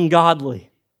for the ungodly.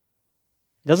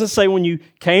 It doesn't say when you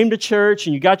came to church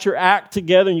and you got your act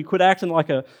together and you quit acting like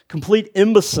a complete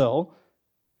imbecile.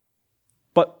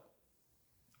 But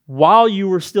while you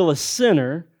were still a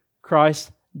sinner,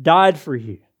 Christ died for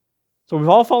you. So we've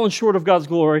all fallen short of God's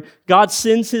glory. God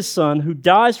sends his son who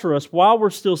dies for us while we're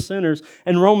still sinners.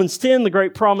 And Romans 10, the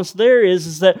great promise there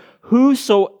is that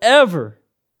whosoever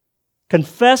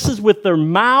confesses with their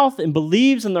mouth and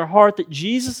believes in their heart that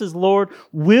Jesus is Lord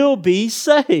will be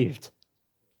saved.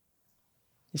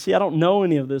 You see, I don't know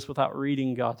any of this without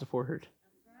reading God's Word.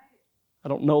 I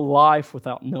don't know life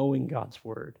without knowing God's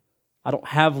Word. I don't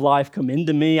have life come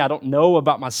into me. I don't know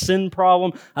about my sin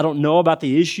problem. I don't know about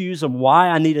the issues and why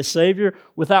I need a Savior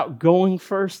without going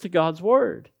first to God's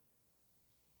Word.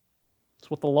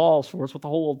 It's what the law is for. It's what the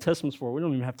whole Old Testament's for. We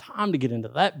don't even have time to get into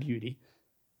that beauty.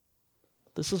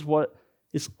 This is what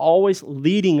is always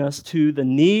leading us to the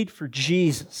need for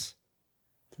Jesus,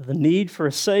 to the need for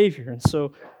a Savior. And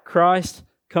so Christ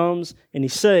comes and he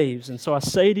saves. And so I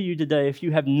say to you today, if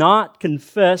you have not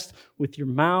confessed with your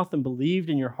mouth and believed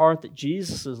in your heart that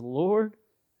Jesus is Lord,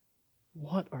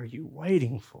 what are you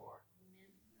waiting for?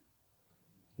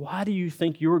 Why do you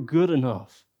think you're good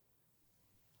enough?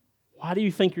 Why do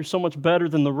you think you're so much better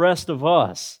than the rest of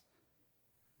us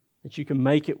that you can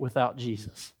make it without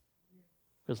Jesus?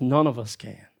 Because none of us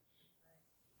can.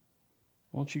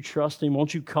 Won't you trust him?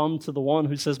 Won't you come to the one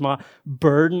who says, my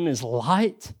burden is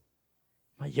light?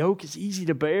 My yoke is easy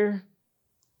to bear.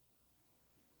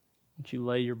 Won't you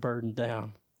lay your burden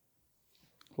down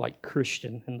like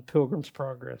Christian in the Pilgrim's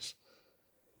Progress?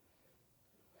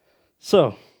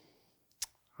 So,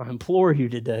 I implore you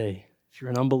today, if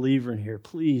you're an unbeliever in here,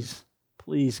 please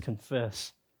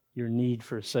confess your need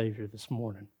for a Savior this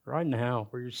morning. Right now,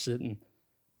 where you're sitting.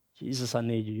 Jesus, I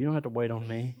need you. You don't have to wait on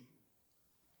me.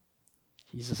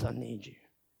 Jesus, I need you.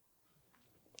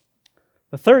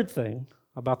 The third thing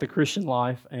about the Christian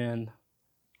life and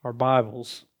our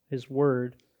Bibles, His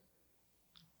Word,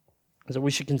 is that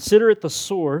we should consider it the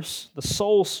source, the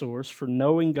sole source for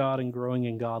knowing God and growing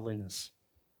in godliness.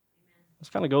 This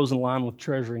kind of goes in line with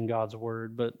treasuring God's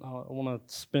Word, but I want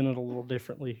to spin it a little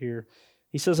differently here.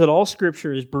 He says that all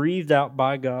Scripture is breathed out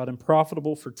by God and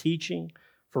profitable for teaching,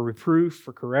 for reproof,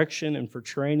 for correction, and for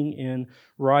training in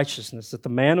righteousness, that the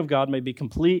man of God may be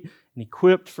complete and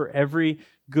equipped for every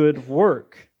good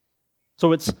work.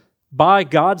 So it's by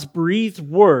God's breathed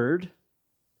word,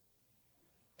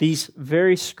 these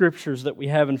very scriptures that we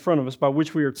have in front of us, by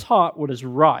which we are taught what is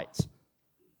right,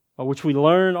 by which we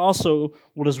learn also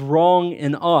what is wrong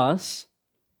in us.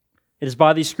 It is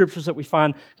by these scriptures that we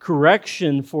find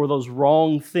correction for those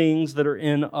wrong things that are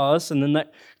in us, and then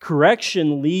that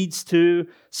correction leads to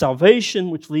salvation,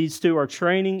 which leads to our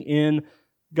training in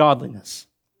godliness.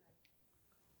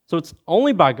 So it's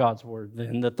only by God's word,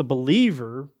 then, that the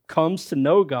believer comes to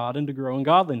know God and to grow in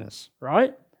godliness,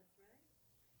 right?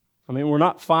 I mean, we're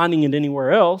not finding it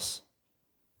anywhere else.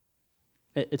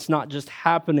 It's not just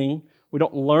happening. We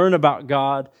don't learn about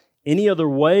God any other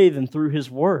way than through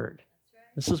His Word.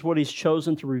 This is what He's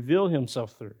chosen to reveal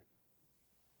Himself through.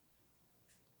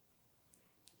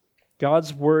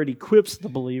 God's Word equips the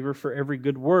believer for every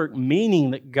good work,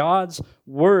 meaning that God's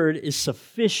Word is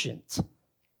sufficient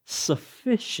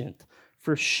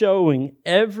for showing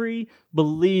every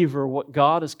believer what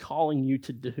God is calling you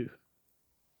to do.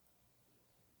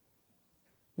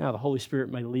 Now, the Holy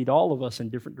Spirit may lead all of us in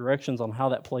different directions on how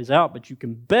that plays out, but you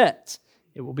can bet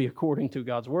it will be according to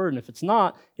God's Word. And if it's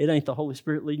not, it ain't the Holy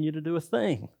Spirit leading you to do a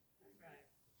thing.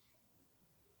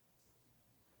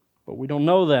 But we don't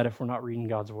know that if we're not reading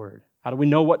God's Word. How do we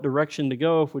know what direction to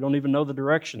go if we don't even know the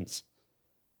directions?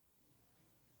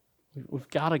 We've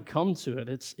got to come to it.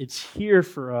 It's here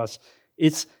for us.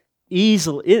 It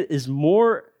is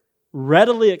more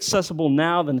readily accessible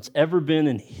now than it's ever been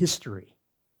in history.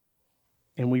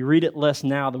 And we read it less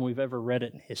now than we've ever read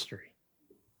it in history.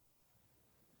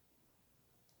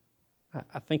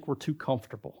 I think we're too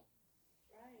comfortable.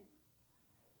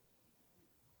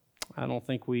 I don't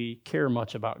think we care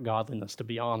much about godliness, to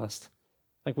be honest.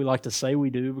 I think we like to say we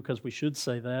do because we should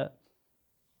say that.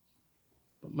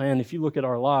 But man, if you look at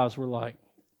our lives, we're like,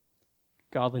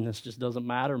 godliness just doesn't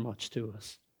matter much to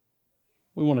us.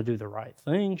 We want to do the right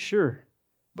thing, sure.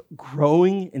 But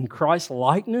growing in Christ's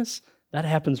likeness, that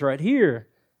happens right here.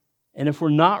 And if we're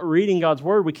not reading God's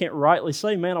Word, we can't rightly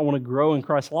say, man, I want to grow in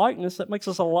Christ's likeness. That makes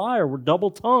us a liar. We're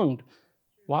double-tongued.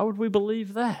 Why would we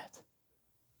believe that?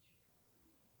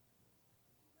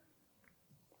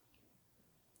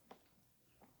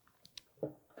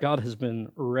 God has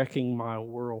been wrecking my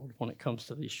world when it comes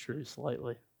to these truths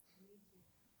lately.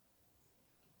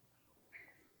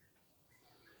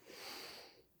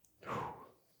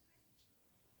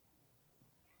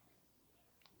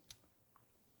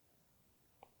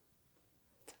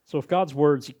 So if God's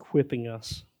Word's equipping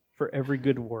us for every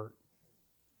good work,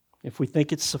 if we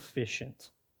think it's sufficient,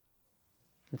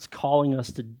 it's calling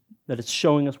us to, that it's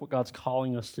showing us what God's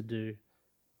calling us to do,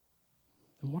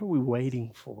 then what are we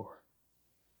waiting for?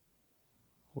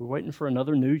 Are we waiting for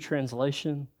another new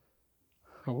translation?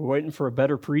 Are we waiting for a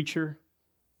better preacher?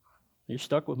 You're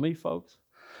stuck with me, folks.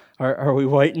 Are we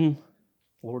waiting?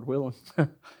 Lord willing.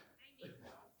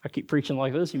 I keep preaching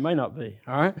like this, you may not be,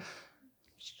 all right?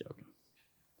 Just joking.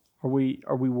 Are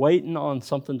we waiting on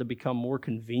something to become more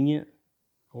convenient?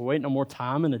 Are we waiting on more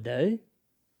time in a day?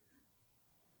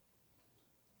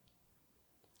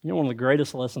 You know, one of the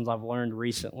greatest lessons I've learned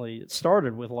recently, it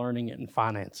started with learning it in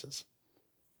finances.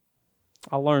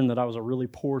 I learned that I was a really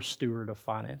poor steward of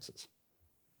finances.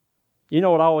 You know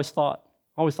what I always thought?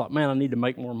 I always thought, man, I need to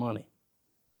make more money.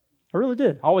 I really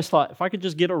did. I always thought if I could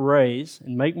just get a raise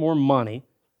and make more money,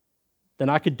 then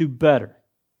I could do better.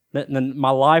 Then my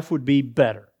life would be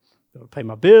better. Be able to pay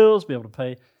my bills, be able to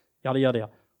pay yada, yada,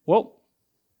 yada. Well,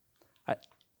 the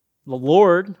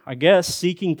Lord, I guess,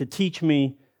 seeking to teach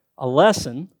me a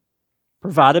lesson,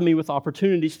 provided me with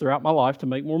opportunities throughout my life to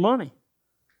make more money.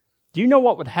 Do you know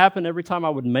what would happen every time I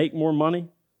would make more money?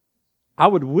 I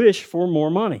would wish for more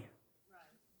money.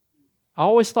 I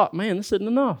always thought, man, this isn't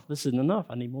enough. This isn't enough.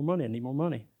 I need more money. I need more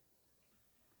money.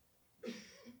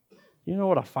 You know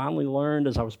what I finally learned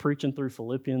as I was preaching through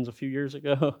Philippians a few years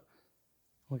ago?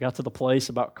 We got to the place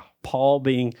about Paul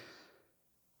being,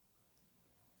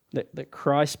 that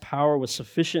Christ's power was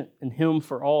sufficient in him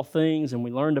for all things, and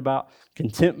we learned about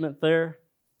contentment there.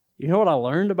 You know what I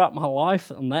learned about my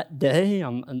life on that day,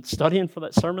 and studying for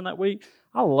that sermon that week?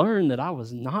 I learned that I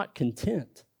was not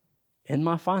content in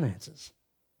my finances.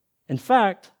 In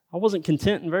fact, I wasn't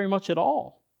content in very much at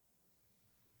all.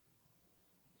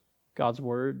 God's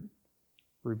Word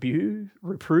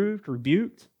reproved,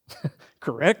 rebuked,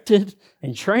 corrected,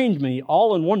 and trained me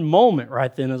all in one moment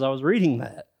right then as I was reading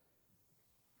that.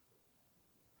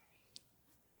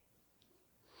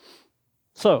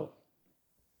 So,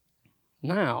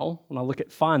 now, when I look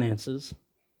at finances,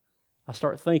 I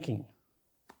start thinking,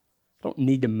 I don't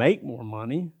need to make more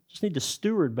money, I just need to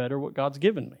steward better what God's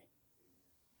given me.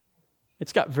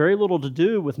 It's got very little to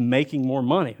do with making more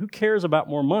money. Who cares about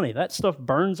more money? That stuff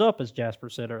burns up, as Jasper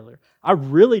said earlier. I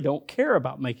really don't care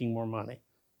about making more money.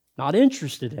 Not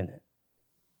interested in it.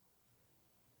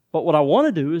 But what I want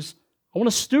to do is, I want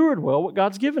to steward well what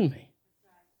God's given me.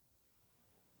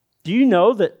 Do you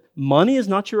know that money is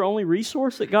not your only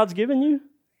resource that God's given you?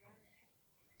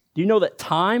 Do you know that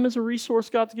time is a resource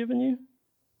God's given you?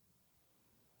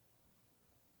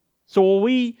 So when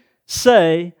we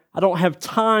say, I don't have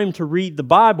time to read the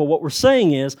Bible, what we're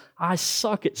saying is, I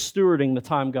suck at stewarding the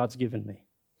time God's given me.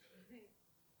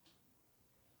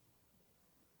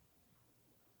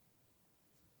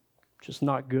 Just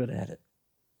not good at it.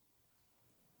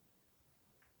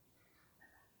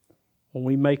 When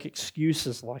we make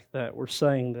excuses like that, we're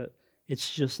saying that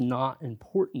it's just not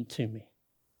important to me.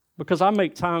 Because I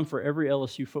make time for every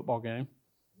LSU football game.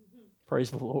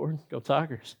 Praise the Lord. Go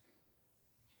Tigers.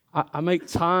 I make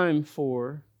time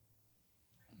for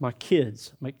my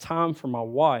kids. I make time for my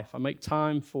wife. I make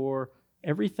time for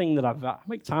everything that I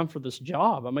make time for this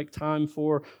job. I make time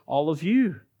for all of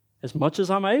you as much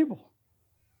as I'm able.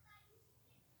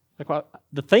 Like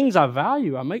the things I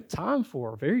value, I make time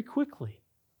for very quickly.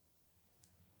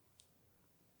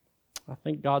 I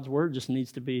think God's Word just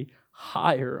needs to be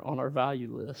higher on our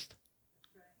value list.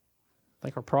 I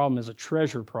think our problem is a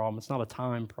treasure problem. It's not a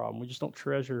time problem. We just don't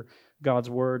treasure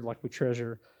God's Word like we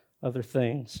treasure other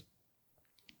things.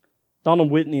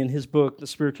 Donald Whitney, in his book, The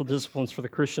Spiritual Disciplines for the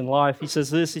Christian Life, he says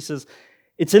this, he says,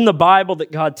 it's in the Bible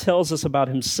that God tells us about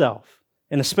Himself,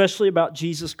 and especially about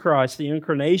Jesus Christ, the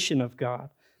incarnation of God.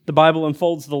 The Bible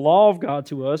unfolds the law of God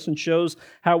to us and shows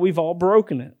how we've all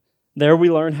broken it. There we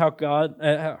learn how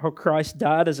Christ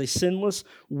died as a sinless,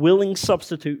 willing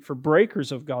substitute for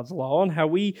breakers of God's law, and how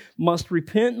we must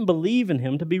repent and believe in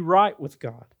Him to be right with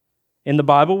God. In the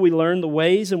Bible, we learn the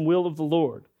ways and will of the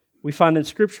Lord. We find in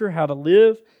Scripture how to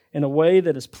live in a way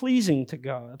that is pleasing to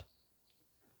God,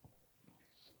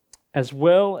 as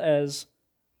well as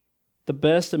the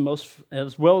best and most,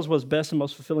 as well as what's best and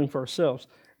most fulfilling for ourselves.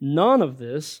 None of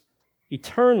this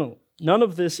eternally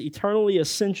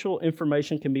essential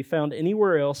information can be found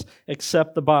anywhere else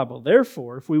except the Bible.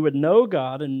 Therefore, if we would know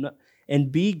God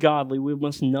and be godly, we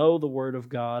must know the Word of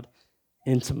God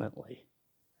intimately.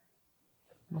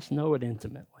 We must know it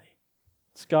intimately.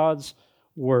 It's God's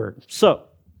Word. So,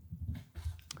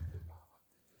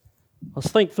 let's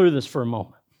think through this for a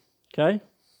moment, okay?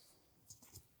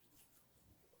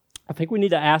 I think we need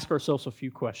to ask ourselves a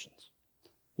few questions.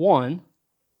 One,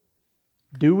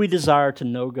 do we desire to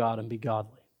know God and be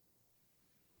godly?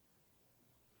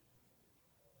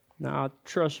 Now, I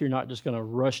trust you're not just going to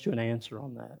rush to an answer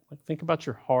on that. Like, think about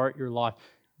your heart, your life.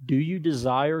 Do you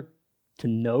desire to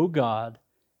know God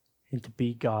and to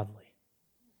be godly?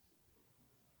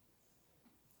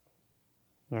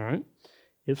 All right.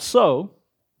 If so,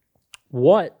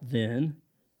 what then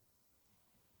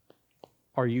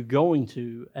are you going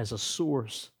to as a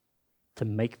source to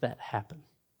make that happen?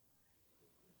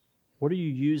 What are you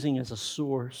using as a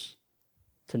source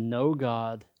to know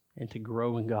God and to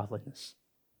grow in godliness?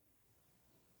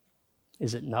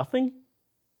 Is it nothing?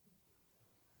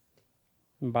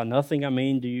 And by nothing, I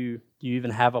mean, do you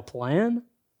even have a plan?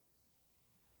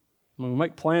 I mean, we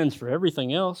make plans for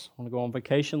everything else. I want to go on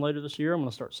vacation later this year. I'm going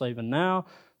to start saving now.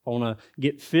 If I want to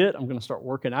get fit, I'm going to start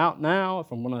working out now.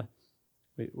 If I'm going to,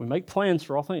 we make plans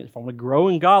for all things. If I want to grow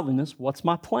in godliness, what's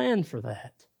my plan for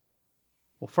that?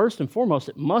 Well, first and foremost,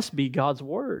 it must be God's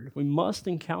Word. We must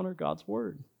encounter God's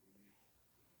Word.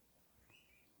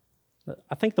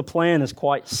 I think the plan is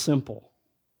quite simple.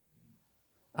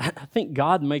 I think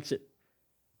God makes it,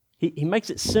 He makes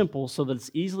it simple so that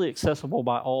it's easily accessible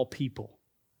by all people.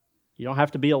 You don't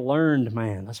have to be a learned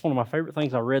man. That's one of my favorite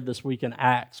things I read this week in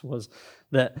Acts was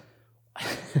that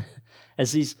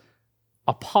as these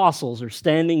apostles are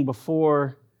standing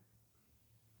before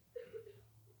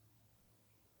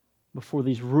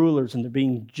these rulers and they're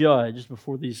being judged,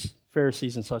 before these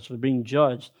Pharisees and such, they're being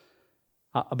judged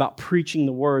about preaching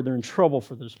the word. They're in trouble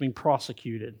for this, being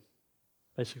prosecuted.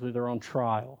 Basically, they're on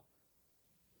trial.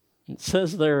 It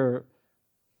says there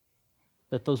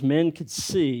that those men could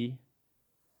see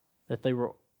that they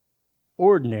were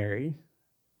ordinary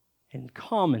and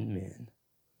common men,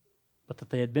 but that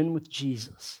they had been with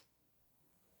Jesus.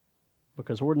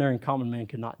 Because ordinary and common men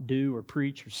could not do or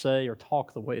preach or say or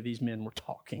talk the way these men were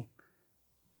talking.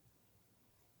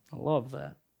 I love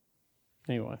that.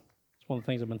 Anyway, it's one of the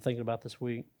things I've been thinking about this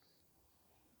week.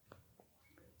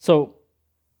 So,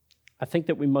 I think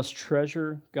that we must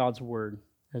treasure God's Word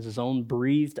as His own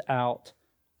breathed out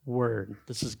Word.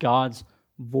 This is God's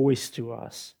voice to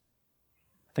us.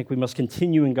 I think we must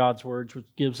continue in God's Word, which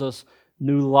gives us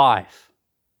new life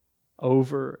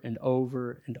over and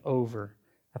over and over.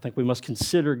 I think we must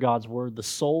consider God's Word the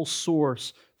sole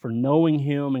source for knowing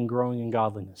Him and growing in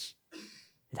godliness.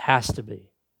 It has to be.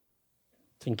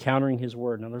 It's encountering His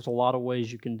Word. Now, there's a lot of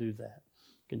ways you can do that.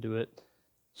 You can do it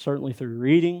certainly through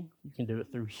reading. You can do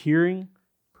it through hearing,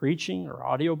 preaching, or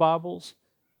audio Bibles.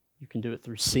 You can do it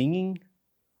through singing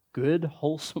good,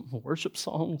 wholesome worship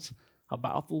songs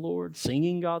about the Lord,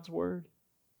 singing God's Word.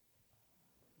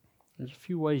 There's a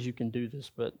few ways you can do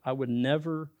this, but I would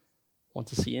never want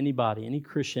to see anybody, any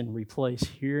Christian, replace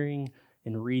hearing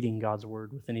and reading God's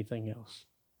Word with anything else.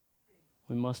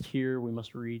 We must hear, we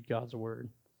must read God's Word.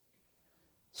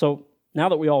 So, now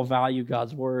that we all value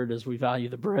God's Word as we value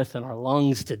the breath in our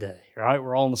lungs today, right?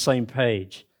 We're all on the same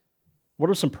page. What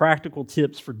are some practical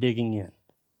tips for digging in?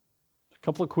 A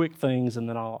couple of quick things, and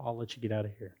then I'll let you get out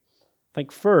of here. I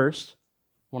think first,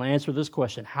 when I answer this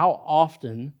question, how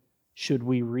often should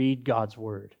we read God's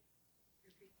Word?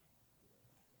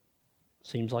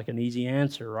 Seems like an easy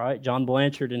answer, right? John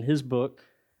Blanchard, in his book,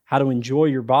 How to Enjoy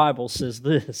Your Bible, says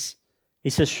this. He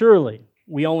says, surely,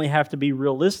 we only have to be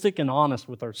realistic and honest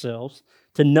with ourselves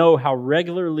to know how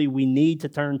regularly we need to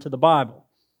turn to the Bible.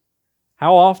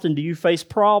 How often do you face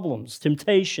problems,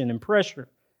 temptation, and pressure?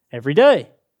 Every day.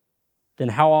 Then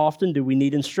how often do we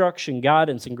need instruction,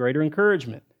 guidance, and greater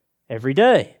encouragement? Every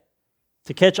day.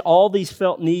 To catch all these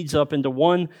felt needs up into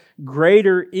one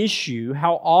greater issue,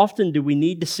 how often do we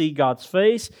need to see God's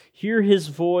face, hear His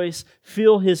voice,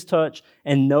 feel His touch,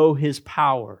 and know His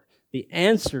power? The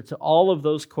answer to all of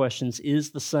those questions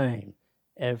is the same: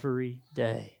 every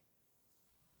day.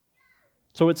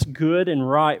 So it's good and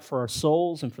right for our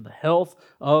souls and for the health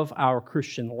of our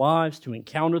Christian lives to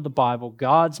encounter the Bible,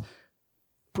 God's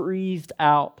breathed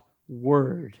out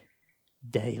Word,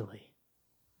 daily.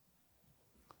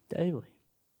 Daily.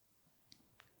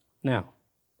 Now,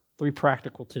 3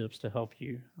 practical tips to help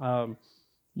you.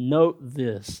 Note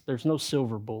this: there's no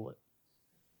silver bullet.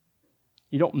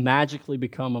 You don't magically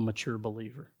become a mature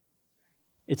believer.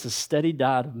 It's a steady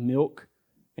diet of milk,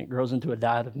 and it grows into a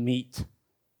diet of meat.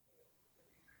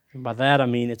 And by that I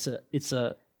mean it's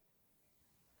a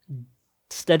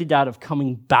steady diet of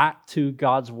coming back to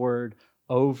God's Word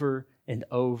over and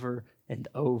over and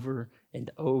over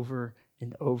and over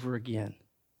and over again.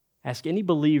 Ask any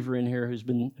believer in here who's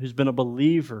been a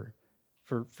believer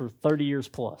for 30 years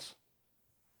plus.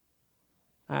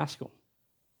 Ask them.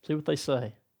 See what they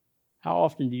say. How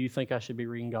often do you think I should be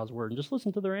reading God's Word? And just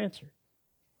listen to their answer.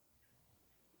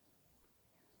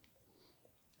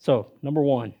 So, number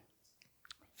one,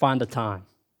 find a time.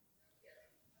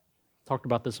 I talked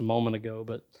about this a moment ago,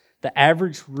 but the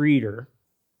average reader,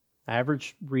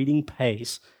 average reading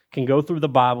pace, can go through the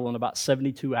Bible in about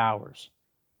 72 hours.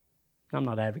 I'm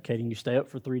not advocating you stay up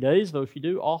for 3 days, though if you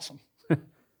do, awesome.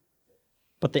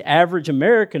 But the average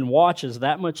American watches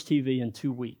that much TV in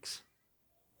 2 weeks.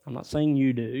 I'm not saying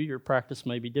you do. Your practice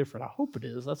may be different. I hope it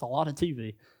is. That's a lot of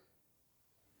TV.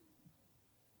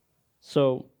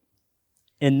 So,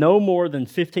 in no more than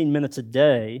 15 minutes a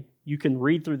day, you can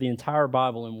read through the entire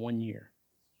Bible in 1 year.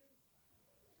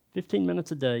 15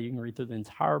 minutes a day, you can read through the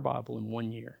entire Bible in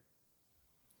 1 year.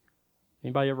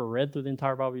 Anybody ever read through the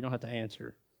entire Bible? You don't have to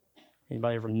answer.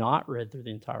 Anybody ever not read through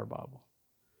the entire Bible?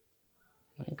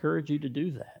 I encourage you to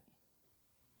do that.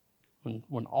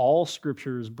 When all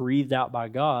Scripture is breathed out by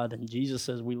God and Jesus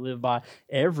says we live by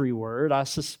every word, I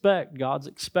suspect God's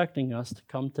expecting us to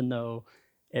come to know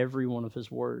every one of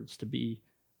His words, to be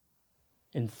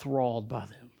enthralled by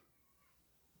them.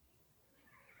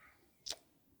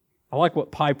 I like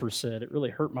what Piper said. It really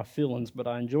hurt my feelings, but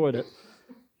I enjoyed it.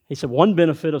 He said, one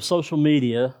benefit of social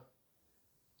media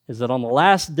is that on the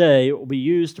last day, it will be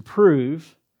used to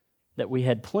prove that we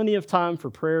had plenty of time for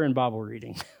prayer and Bible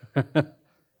reading.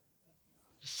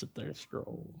 Just sit there and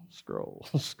scroll,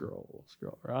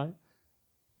 right?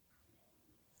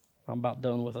 I'm about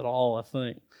done with it all, I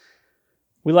think.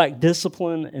 We lack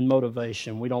discipline and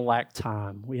motivation. We don't lack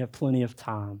time. We have plenty of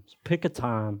time. So pick a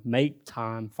time, make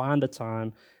time, find a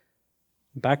time.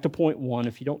 Back to point one,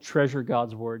 if you don't treasure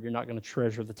God's Word, you're not going to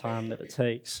treasure the time that it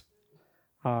takes.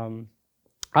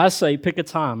 I say pick a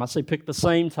time. I say pick the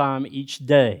same time each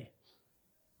day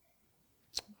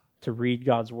to read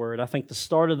God's Word. I think the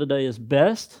start of the day is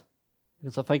best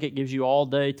because I think it gives you all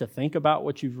day to think about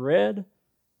what you've read.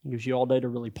 It gives you all day to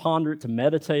really ponder it, to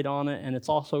meditate on it, and it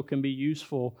also can be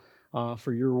useful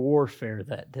for your warfare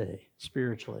that day,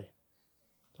 spiritually.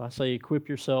 So I say equip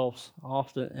yourselves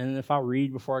often, and if I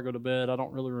read before I go to bed, I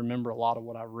don't really remember a lot of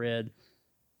what I read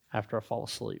after I fall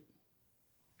asleep.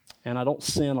 And I don't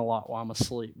sin a lot while I'm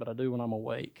asleep, but I do when I'm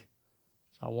awake.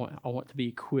 So I want to be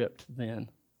equipped then.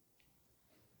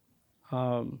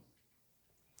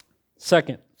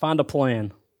 Second, find a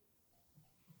plan.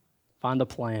 Find a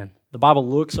plan. The Bible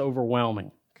looks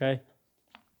overwhelming, okay?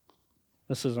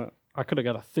 I could have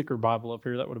got a thicker Bible up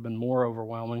here. That would have been more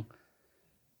overwhelming.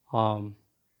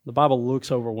 The Bible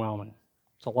looks overwhelming.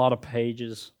 It's a lot of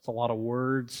pages. It's a lot of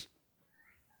words.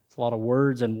 It's a lot of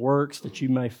words and works that you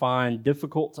may find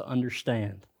difficult to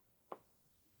understand.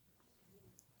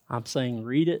 I'm saying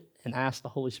read it and ask the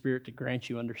Holy Spirit to grant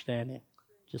you understanding,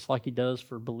 just like He does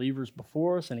for believers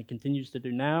before us, and He continues to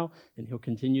do now, and He'll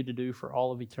continue to do for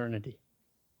all of eternity.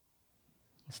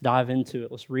 Let's dive into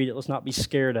it. Let's read it. Let's not be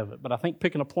scared of it. But I think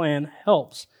picking a plan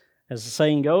helps. As the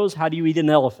saying goes, how do you eat an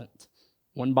elephant?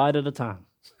 One bite at a time.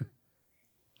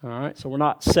 All right, so we're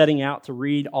not setting out to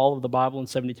read all of the Bible in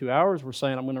 72 hours. We're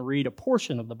saying I'm going to read a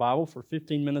portion of the Bible for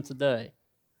 15 minutes a day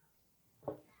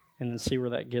and then see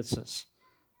where that gets us.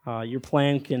 Your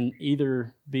plan can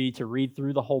either be to read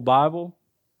through the whole Bible.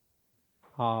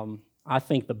 I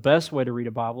think the best way to read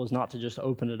a Bible is not to just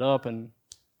open it up and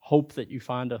hope that you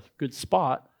find a good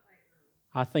spot.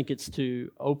 I think it's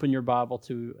to open your Bible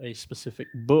to a specific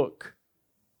book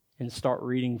and start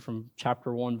reading from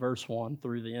chapter 1, verse 1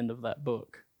 through the end of that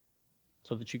book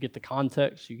so that you get the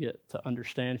context, you get to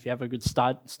understand. If you have a good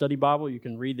study Bible, you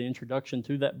can read the introduction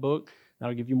to that book.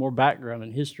 That'll give you more background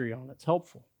and history on it. It's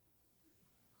helpful.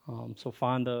 So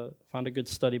find a good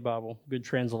study Bible, good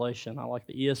translation. I like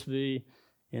the ESV,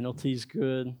 NLT's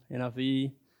good,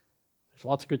 NIV. There's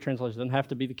lots of good translations. It doesn't have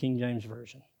to be the King James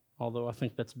Version, although I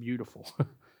think that's beautiful.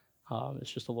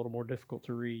 It's just a little more difficult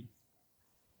to read.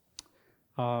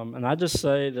 And I just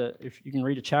say that if you can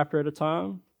read a chapter at a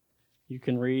time, you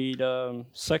can read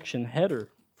section header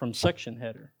to section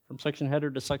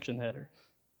header,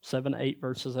 7, 8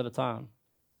 verses at a time.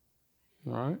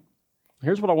 All right?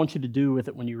 Here's what I want you to do with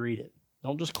it when you read it.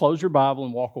 Don't just close your Bible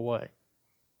and walk away.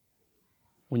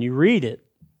 When you read it,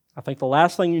 I think the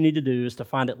last thing you need to do is to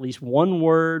find at least one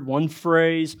word, one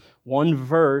phrase, one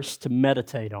verse to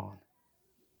meditate on.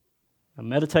 Now,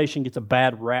 meditation gets a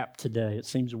bad rap today. It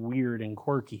seems weird and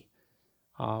quirky.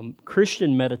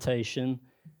 Christian meditation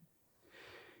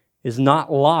is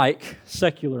not like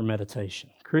secular meditation.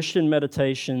 Christian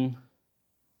meditation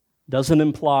doesn't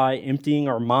imply emptying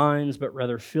our minds, but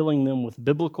rather filling them with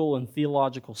biblical and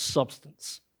theological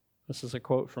substance. This is a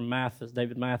quote from Mathis,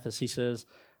 David Mathis. He says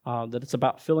that it's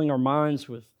about filling our minds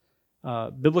with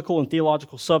biblical and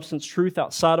theological substance, truth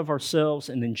outside of ourselves,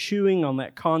 and then chewing on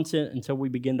that content until we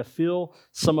begin to feel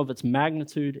some of its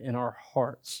magnitude in our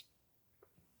hearts.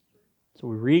 So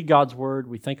we read God's Word,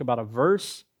 we think about a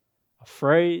verse, a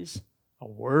phrase, a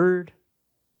word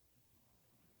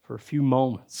for a few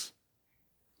moments.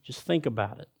 Just think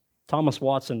about it. Thomas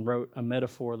Watson wrote a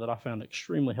metaphor that I found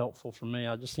extremely helpful for me.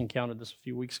 I just encountered this a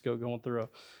few weeks ago going through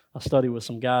a study with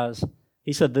some guys.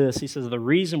 He said this, he says, the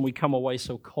reason we come away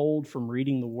so cold from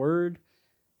reading the Word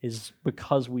is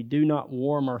because we do not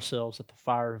warm ourselves at the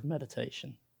fire of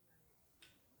meditation.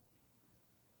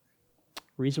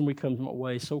 The reason we come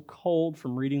away so cold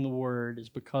from reading the Word is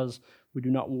because we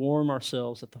do not warm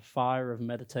ourselves at the fire of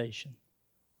meditation.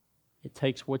 It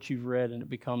takes what you've read and it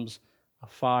becomes a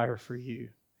fire for you.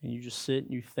 And you just sit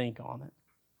and you think on it.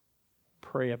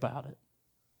 Pray about it.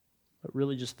 But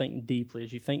really just think deeply.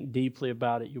 As you think deeply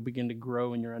about it, you'll begin to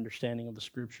grow in your understanding of the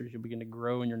Scriptures. You'll begin to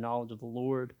grow in your knowledge of the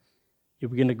Lord. You'll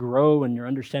begin to grow in your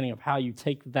understanding of how you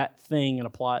take that thing and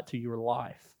apply it to your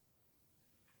life.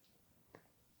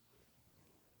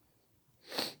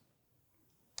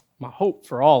 My hope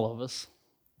for all of us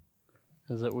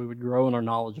is that we would grow in our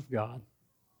knowledge of God,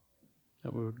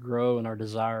 that we would grow in our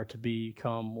desire to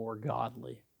become more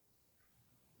godly.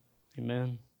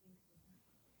 Amen.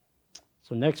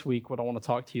 So next week, what I want to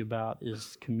talk to you about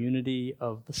is community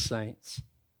of the saints,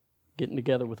 getting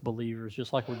together with believers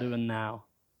just like we're doing now.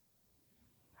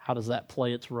 How does that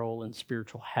play its role in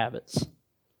spiritual habits?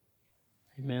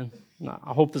 Amen. Now,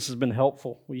 I hope this has been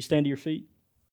helpful. Will you stand to your feet?